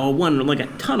 Yeah, it won like a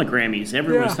ton of Grammys.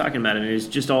 Everyone was Yeah. talking about it, and it's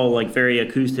just all like very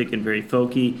acoustic and very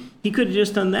folky. He could have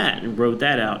just done that and wrote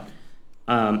that out.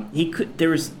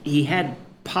 He had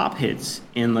pop hits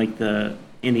in the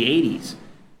 80s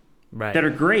Right. that are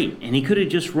great, and he could have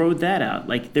just wrote that out.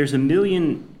 Like there's a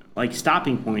million like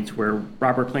stopping points where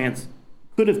Robert Plant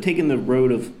could have taken the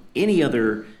road of any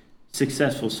other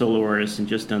successful solo artist and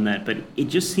just done that, but it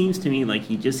just seems to me like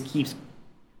he just keeps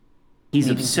he's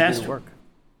Needing to do obsessed the work.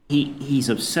 He's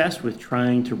obsessed with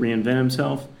trying to reinvent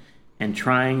himself and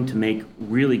trying to make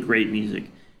really great music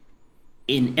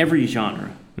in every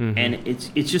genre. And it's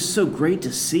just so great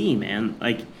to see, man.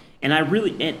 Like, and I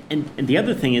really and the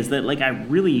other thing is that like I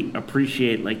really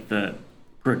appreciate like the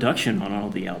production on all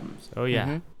the albums. Oh yeah.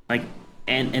 Mm-hmm. Like,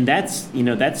 and that's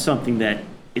that's something that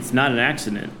it's not an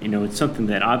accident. It's something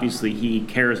that obviously he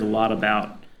cares a lot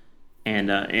about,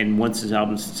 and wants his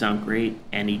albums to sound great.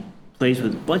 And he plays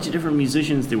with a bunch of different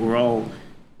musicians that were all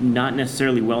not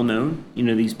necessarily well known.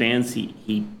 These bands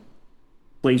he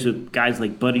plays with guys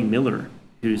like Buddy Miller,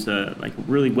 who's like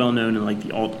really well known in like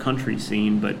the alt country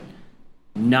scene, but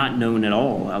not known at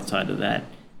all outside of that.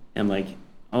 And like,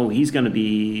 he's going to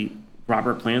be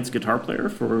Robert Plant's guitar player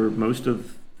for most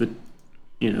of the,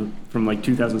 from like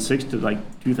 2006 to like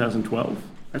 2012.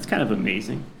 That's kind of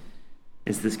amazing.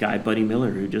 Is this guy Buddy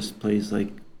Miller who just plays like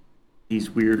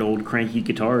these weird old cranky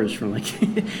guitars from like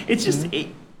it's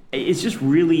just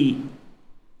really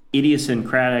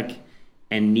idiosyncratic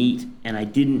and neat, and I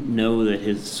didn't know that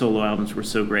his solo albums were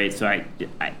so great. So I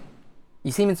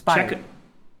You seem inspired. check.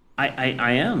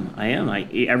 I am.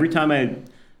 Every time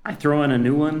I throw in a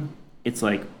new one, it's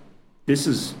like this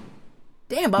is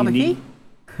Damn, Baba unique.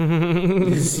 Key.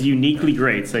 This is uniquely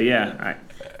great. So yeah,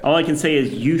 all I can say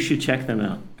is you should check them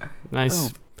out.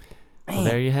 Nice. Well,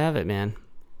 there you have it, man.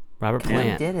 Robert We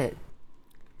Plant. did it.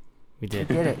 We did.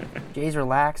 Did it. Jay's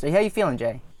relaxed. How you feeling,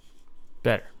 Jay?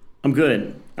 Better. I'm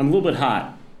good. I'm a little bit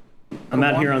hot. I'm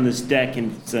out warm? here on this deck,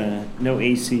 and it's no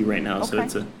AC right now, so Okay.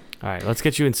 it's a. All right, let's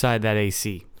get you inside that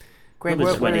AC. Greg,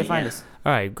 Little bit where do they sweaty, find yeah. us?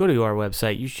 All right, go to our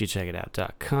website,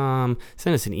 youshouldcheckitout.com.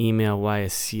 Send us an email,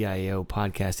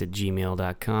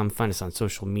 ysciopodcast@gmail.com. Find us on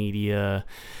social media.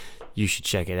 You should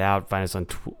check it out. Find us on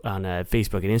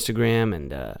Facebook and Instagram,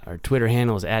 and our Twitter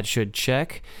handle is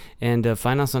 @shouldcheck. And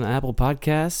find us on Apple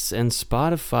Podcasts and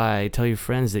Spotify. Tell your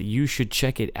friends that you should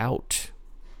check it out.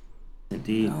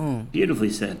 Indeed. Oh. Beautifully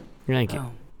said. Thank you.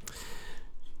 Oh.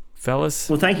 Fellas?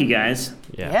 Well, thank you guys.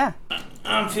 Yeah.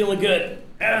 I'm feeling good.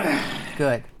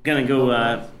 Good. Gonna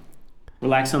go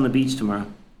relax on the beach tomorrow.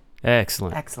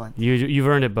 Excellent. Excellent. You've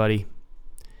earned it, buddy.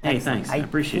 Hey, thanks. I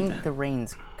appreciate think that. the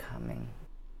rain's coming.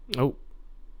 Oh,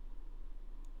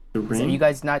 The So rain. you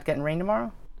guys not getting rain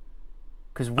tomorrow?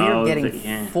 Because we're Oh, getting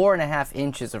yeah. 4.5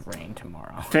 inches of rain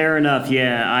tomorrow. Fair enough.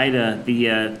 Yeah, Ida,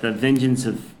 the vengeance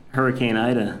of Hurricane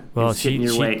Ida. well, is hitting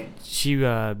your way.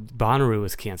 Bonnaroo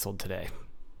was canceled today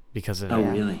because of Oh, it.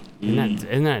 Yeah. really?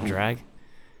 Isn't that a drag?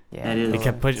 Yeah. That is. They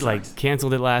kept Sucks.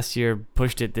 canceled it last year,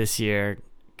 pushed it this year,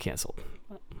 canceled.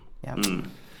 Yeah.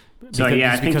 So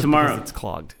yeah, I think tomorrow. because it's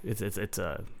clogged. It's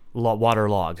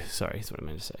waterlogged. Sorry, is what I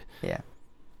meant to say. Yeah.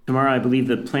 Tomorrow, I believe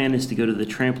the plan is to go to the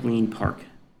trampoline park.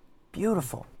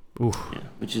 Beautiful. Ooh, Yeah,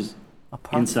 which is A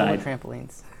park Inside. full of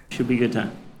trampolines. should be a good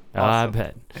time. I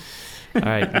bet. All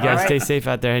right, you guys right. stay safe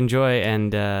out there. Enjoy,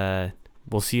 and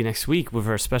we'll see you next week with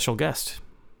our special guest.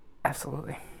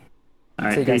 Absolutely. All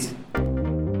right, See you guys. peace.